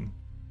Delphi, you mean?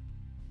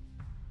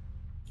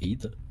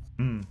 Either.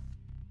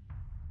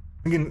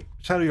 Again,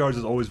 Shadow Yards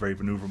is always very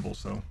maneuverable,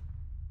 so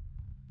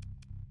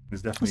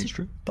it's definitely... This is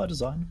true. By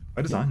design.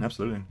 By design,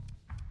 absolutely.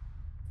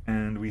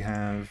 And we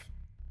have...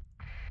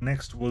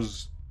 Next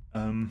was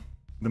the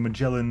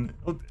Magellan...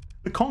 Oh,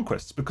 the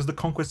Conquests, because the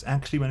Conquests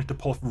actually managed to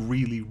pull off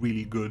really,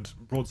 really good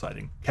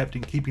broadsiding,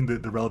 keeping the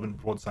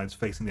relevant broadsides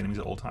facing the enemies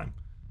at all time.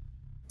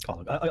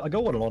 Oh, I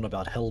go on and on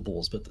about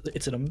Hellballs, but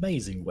it's an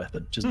amazing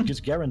weapon.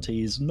 Just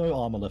guarantees no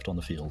armor left on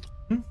the field.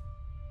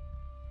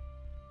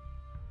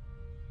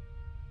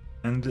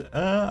 And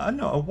I don't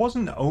know, I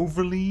wasn't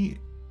overly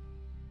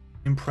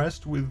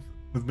impressed with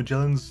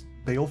Magellan's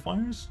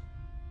Balefires.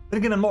 Then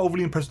again, I'm not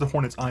overly impressed with the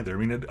Hornets either. I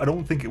mean, I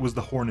don't think it was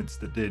the Hornets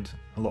that did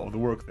a lot of the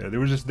work there. They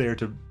were just there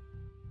to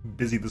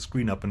busy the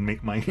screen up and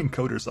make my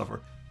encoder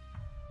suffer.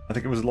 I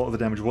think it was a lot of the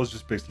damage was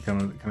just basically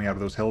coming out of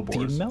those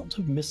Hellbores. The amount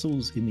of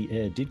missiles in the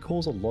air did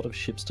cause a lot of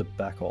ships to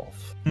back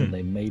off when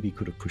they maybe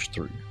could have pushed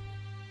through.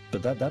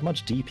 But that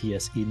much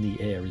DPS in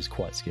the air is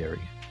quite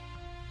scary.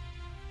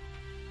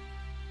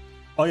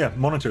 Oh yeah,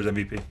 Monitor's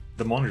MVP.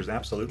 The Monitor's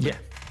absolutely. Yeah.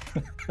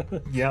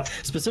 Yeah.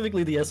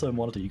 Specifically the SO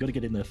Monitor, you got to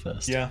get in there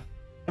first. Yeah.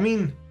 I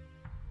mean,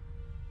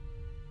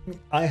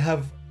 I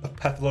have a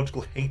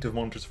pathological hate of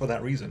Monitors for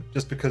that reason.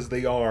 Just because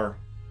they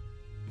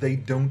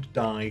don't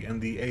die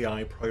and the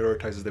AI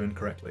prioritizes them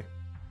incorrectly.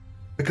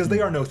 Because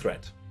they are no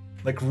threat.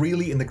 Like,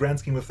 really, in the grand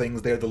scheme of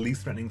things, they're the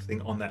least threatening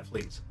thing on that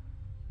fleet.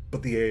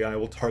 But the AI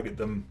will target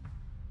them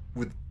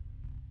with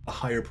a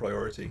higher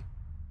priority.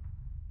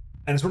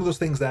 And it's one of those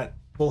things that,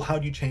 well, how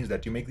do you change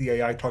that? Do you make the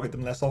AI target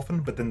them less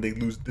often, but then they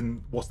lose,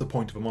 then what's the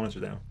point of a Monitor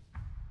now?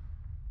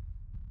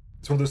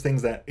 It's one of those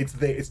things that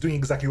it's doing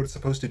exactly what it's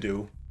supposed to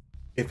do.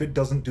 If it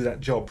doesn't do that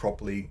job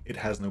properly, it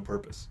has no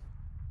purpose.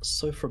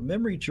 So from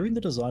memory, during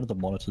the design of the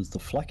Monitors, the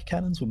flak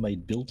cannons were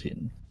made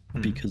built-in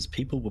because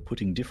people were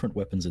putting different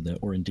weapons in there,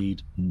 or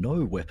indeed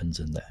no weapons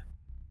in there.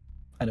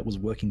 And it was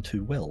working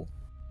too well.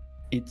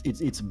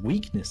 Its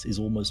weakness is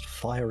almost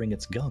firing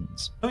its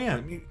guns. Oh yeah,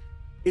 I mean,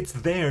 it's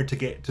there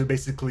to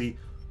basically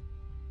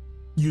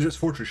use its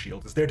fortress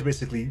shield. It's there to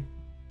basically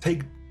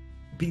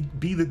be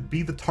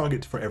the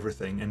target for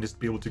everything and just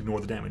be able to ignore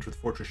the damage with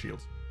fortress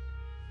shields.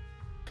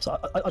 So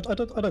I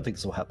don't think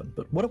this will happen,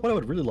 but what I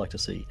would really like to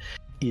see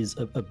is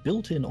a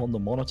built-in on the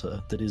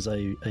monitor that is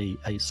a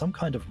some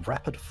kind of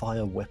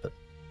rapid-fire weapon,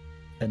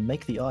 and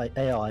make the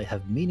AI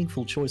have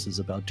meaningful choices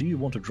about do you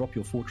want to drop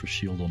your fortress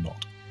shield or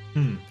not.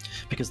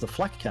 Because the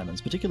flak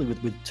cannons, particularly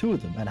with two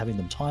of them and having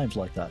them timed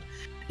like that,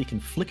 it can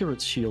flicker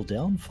its shield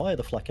down, fire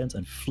the flak cannons,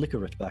 and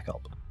flicker it back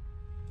up.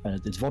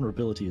 And its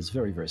vulnerability is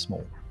very, very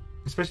small.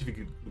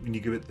 Especially when you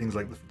give it things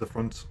like the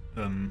front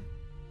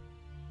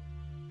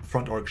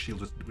arc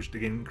shield, which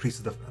again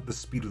increases the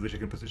speed with which it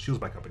can put its shields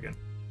back up again.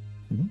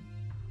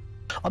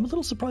 I'm a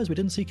little surprised we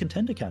didn't see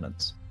contender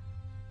cannons.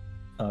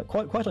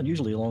 Quite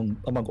unusually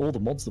among all the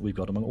mods that we've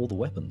got, among all the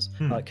weapons,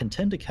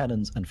 contender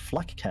cannons and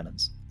flak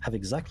cannons have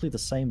exactly the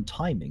same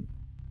timing.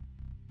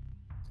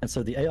 And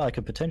so the AI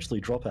can potentially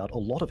drop out a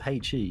lot of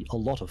HE, a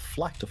lot of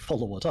flak to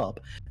follow it up,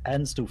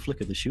 and still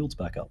flicker the shields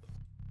back up.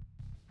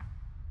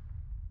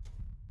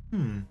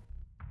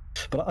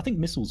 But I think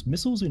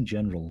missiles in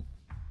general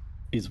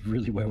is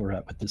really where we're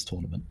at with this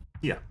tournament.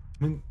 Yeah.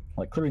 I mean,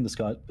 like clearing the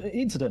sky,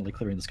 incidentally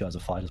clearing the skies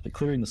of fighters, but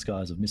clearing the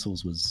skies of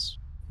missiles was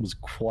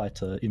quite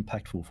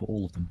impactful for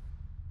all of them.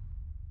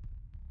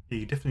 Yeah,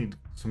 you definitely need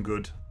some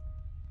good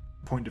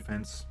point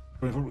defense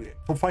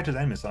for fighters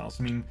and missiles.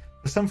 I mean,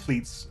 for some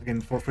fleets, again,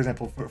 for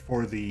example,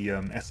 for the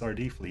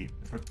SRD fleet,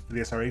 for the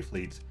SRA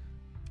fleet,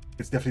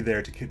 it's definitely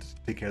there to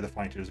take care of the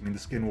fighters. I mean, the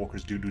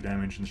Skinwalkers do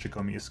damage, and the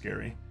Shikomi is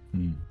scary.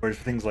 Whereas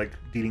for things like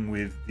dealing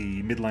with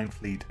the midline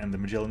fleet and the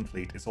Magellan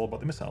fleet, it's all about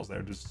the missiles.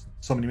 There's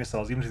so many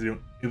missiles,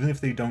 even if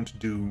they don't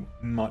do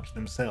much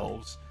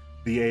themselves,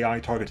 the AI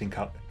targeting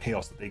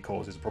chaos that they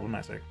cause is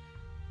problematic.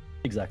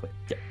 Exactly.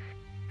 Yeah.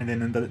 And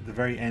then in the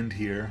very end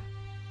here,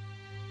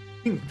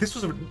 I think this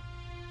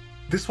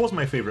was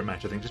my favorite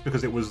match. I think just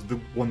because it was the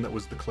one that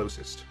was the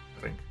closest.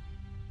 I think,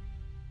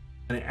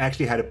 and it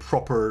actually had a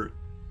proper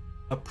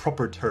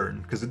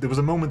turn, because there was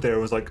a moment there.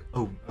 It was like,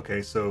 oh,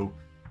 okay, so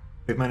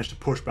they've managed to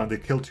push back. They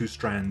killed two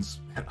strands.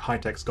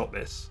 High-Tech's got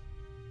this.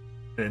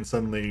 And then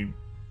suddenly,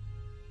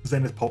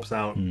 Zenith pops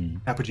out.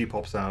 Apogee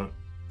pops out.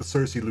 The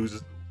Cersei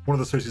loses. One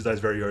of the Cerseis dies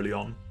very early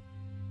on.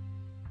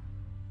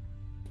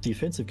 The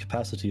offensive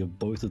capacity of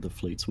both of the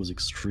fleets was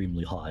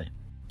extremely high,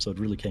 so it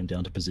really came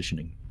down to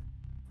positioning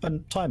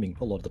and timing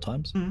a lot of the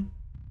times.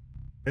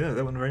 Yeah,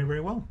 that went very,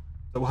 very well.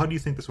 So how do you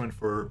think this went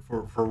for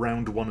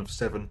round 1 of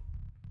 7?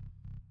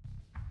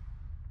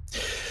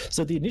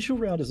 So the initial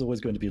round is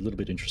always going to be a little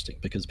bit interesting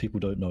because people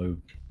don't know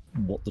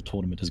what the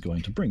tournament is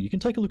going to bring. You can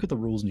take a look at the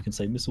rules and you can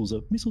say missiles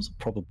are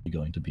probably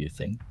going to be a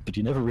thing, but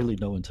you never really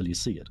know until you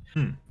see it.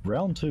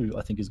 Round 2,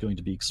 I think, is going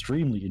to be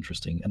extremely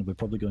interesting, and we're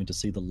probably going to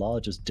see the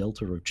largest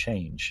delta of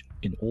change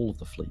in all of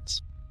the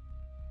fleets.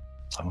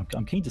 So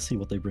I'm keen to see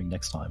what they bring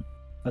next time.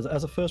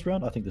 As a first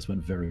round, I think this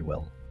went very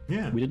well.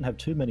 Yeah. We didn't have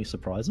too many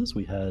surprises.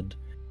 We had,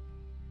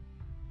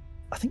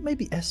 I think,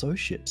 maybe SO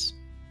ships.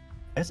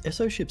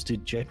 SO ships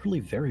did generally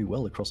very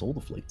well across all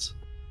the fleets.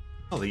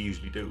 Oh, they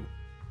usually do.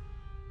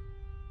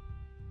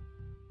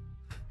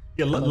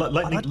 Yeah,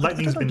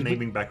 Lightning's been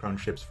naming background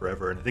ships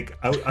forever, and I think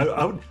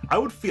I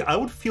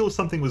would feel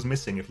something was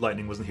missing if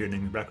Lightning wasn't here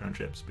naming background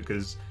ships,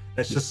 because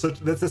that's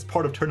just that's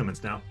part of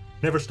tournaments now.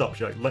 Never stop,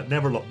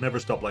 never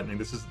stop Lightning.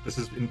 This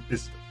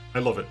is I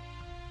love it,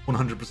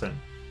 100%.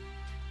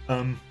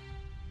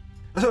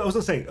 So I was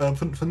gonna say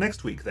for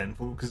next week then,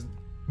 because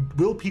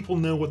will people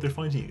know what they're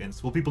fighting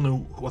against? Will people know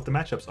what the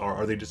matchups are?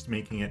 Are they just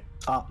making it?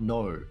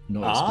 No,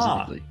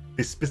 specifically.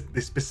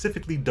 They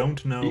specifically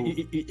don't know.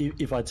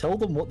 If I tell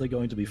them what they're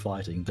going to be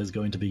fighting, there's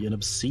going to be an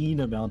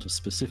obscene amount of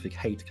specific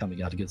hate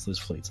coming out against those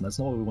fleets, and that's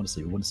not what we want to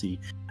see. We want to see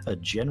a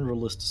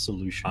generalist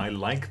solution. I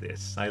like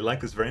this. I like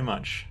this very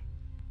much.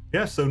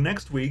 Yeah. So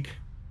next week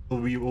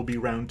will be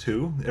round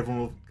 2. Everyone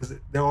will, because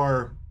there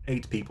are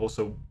 8 people,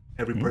 so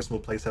every person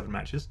will play 7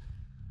 matches.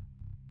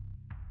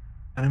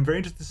 And I'm very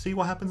interested to see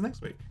what happens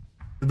next week.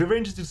 It'll be very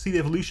interesting to see the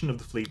evolution of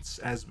the fleets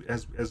as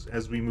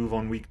we move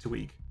on week to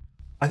week.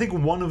 I think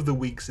one of the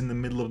weeks in the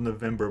middle of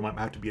November might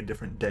have to be a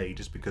different day,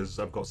 just because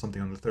I've got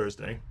something on the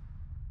Thursday.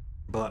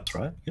 But that's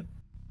right. Yep.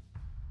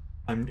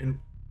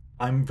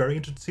 I'm very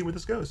interested to see where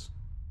this goes.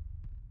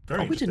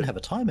 We didn't have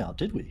a timeout,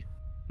 did we?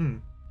 No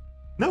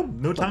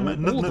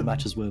timeout. All of the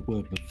matches were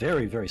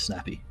very, very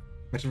snappy.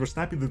 Matches were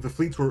snappy. The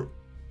fleets were.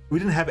 We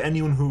didn't have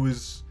anyone who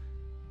was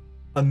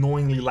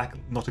annoyingly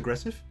not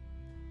aggressive.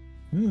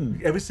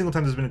 Every single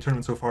time there's been a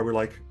tournament so far, we're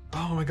like,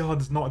 oh my god,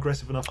 it's not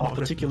aggressive enough.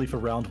 Particularly for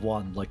round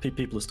 1, like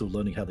people are still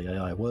learning how the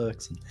AI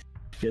works, and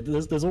yeah,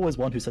 there's always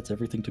one who sets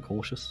everything to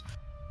cautious.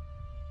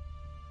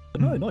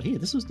 But no, not here.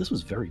 This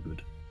was very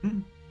good.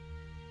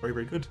 Very,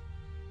 very good.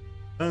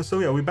 So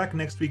yeah, we're back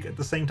next week at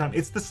the same time.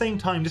 It's the same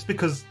time, just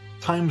because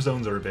time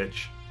zones are a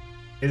bitch.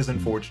 It is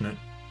unfortunate.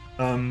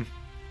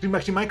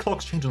 Actually, my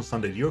clocks change on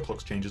Sunday. Do your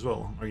clocks change as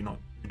well? Or do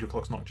your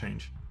clocks not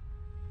change?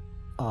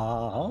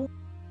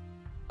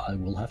 I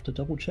will have to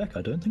double check.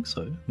 I don't think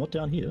so. Not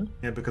down here.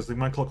 Yeah, because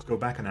my clocks go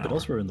back an hour. But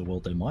elsewhere in the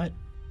world, they might.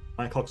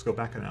 My clocks go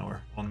back an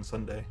hour on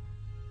Sunday.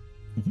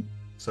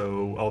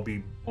 So I'll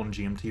be on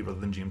GMT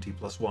rather than GMT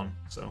 +1.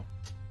 So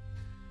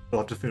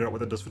we'll have to figure out what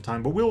that does for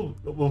time. But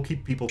we'll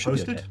keep people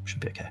posted. Should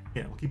be okay.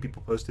 Yeah, we'll keep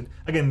people posted.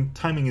 Again,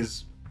 timing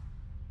is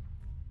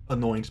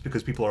annoying just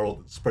because people are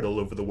all spread all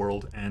over the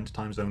world and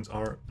time zones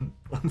are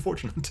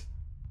unfortunate.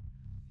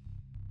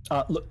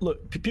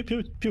 Look,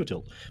 pure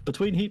tilt.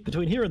 Between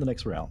here and the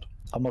next round,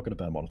 I'm not going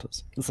to ban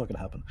monitors. It's not going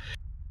to happen.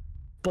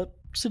 But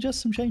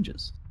suggest some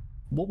changes.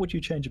 What would you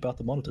change about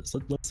the monitors?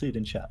 Let's see it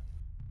in chat.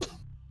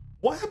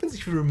 What happens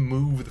if you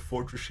remove the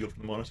fortress shield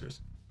from the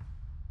monitors?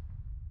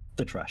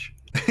 They're trash.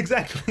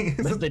 Exactly.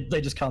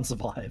 They just can't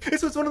survive.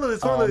 It's one of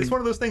those. It's one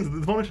of those things.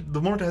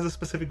 The monitor has a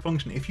specific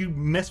function. If you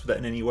mess with that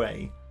in any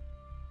way,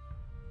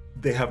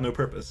 they have no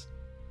purpose.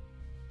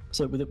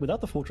 So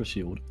without the fortress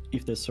shield,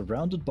 if they're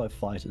surrounded by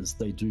fighters,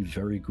 they do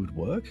very good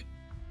work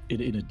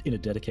in a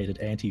dedicated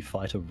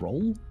anti-fighter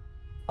role.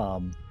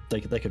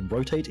 They can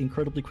rotate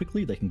incredibly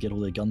quickly. They can get all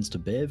their guns to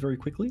bear very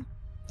quickly.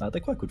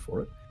 They're quite good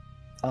for it.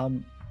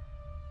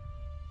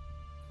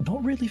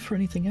 Not really for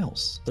anything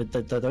else. They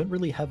don't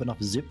really have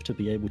enough zip to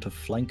be able to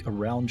flank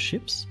around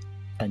ships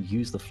and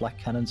use the flak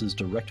cannons as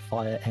direct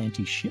fire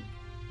anti-ship.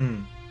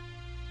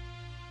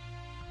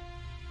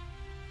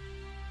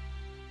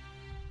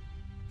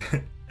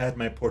 Add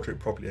my portrait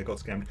properly, I got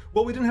scammed.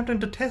 Well, we didn't have time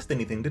to test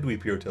anything, did we,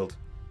 Pure Tilt?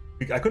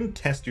 I couldn't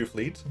test your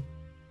fleet.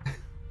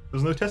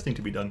 There's no testing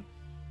to be done.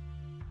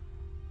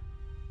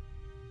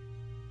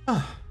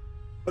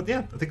 But yeah,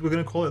 I think we're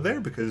going to call it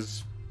there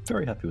because...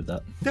 Very happy with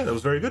that. Yeah, that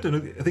was very good. And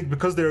I think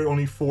because there are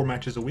only 4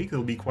 matches a week,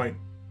 it'll be quite...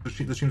 The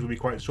streams will be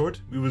quite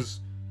short. It was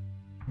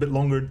a bit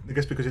longer, I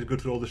guess, because you had to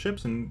go through all the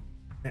ships, and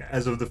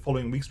as of the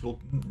following weeks, we'll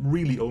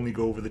really only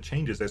go over the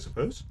changes, I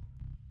suppose.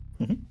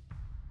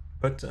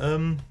 But,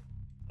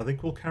 I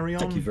think we'll carry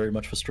on. Thank you very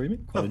much for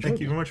streaming. Thank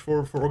you very much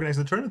for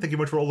organizing the tournament. Thank you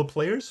very much for all the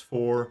players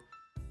for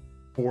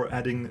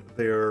adding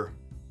their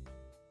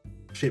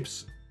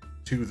ships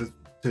to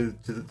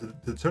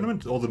the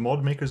tournament. All the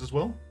mod makers as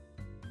well.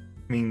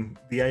 I mean,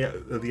 the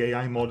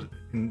AI mod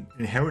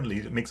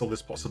inherently makes all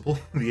this possible.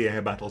 The AI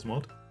battles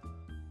mod.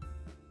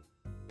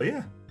 But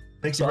yeah,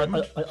 thank you very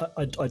much.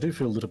 I do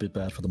feel a little bit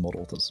bad for the mod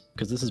authors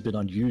because this has been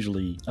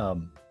unusually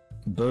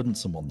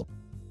burdensome on them.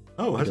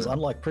 Oh, because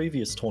unlike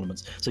previous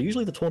tournaments, so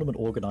usually the tournament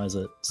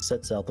organizer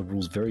sets out the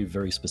rules very,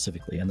 very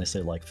specifically, and they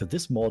say, like, for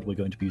this mod, we're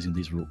going to be using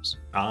these rules.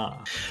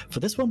 For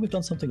this one, we've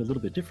done something a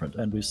little bit different,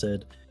 and we've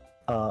said,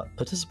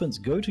 participants,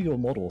 go to your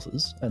mod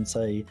authors and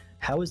say,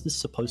 how is this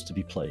supposed to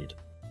be played?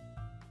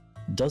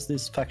 Does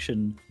this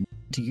faction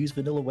need to use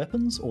vanilla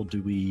weapons, or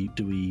do we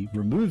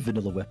remove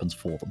vanilla weapons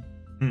for them?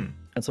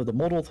 And so the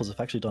mod authors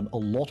have actually done a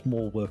lot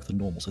more work than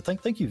normal. So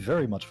thank you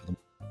very much for them.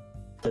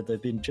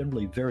 They've been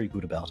generally very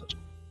good about it.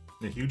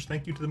 A huge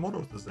thank you to the mod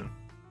authors then.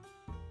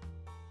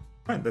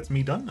 Right, that's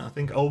me done. I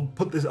think I'll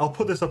put this up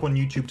on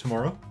YouTube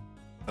tomorrow.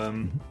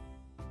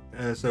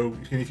 So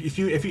if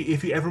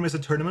you ever miss a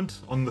tournament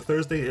on the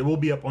Thursday, it will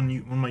be up on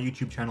my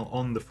YouTube channel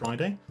on the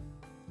Friday.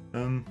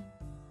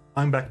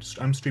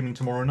 I'm streaming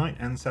tomorrow night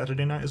and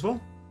Saturday night as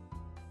well.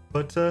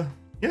 But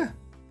yeah,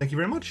 thank you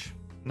very much.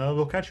 Now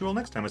we'll catch you all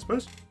next time, I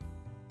suppose.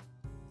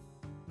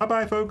 Bye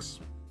bye, folks.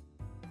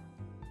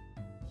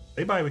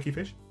 Say bye,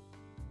 Wikifish.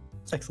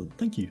 Excellent.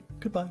 Thank you.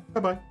 Goodbye.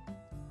 Bye bye.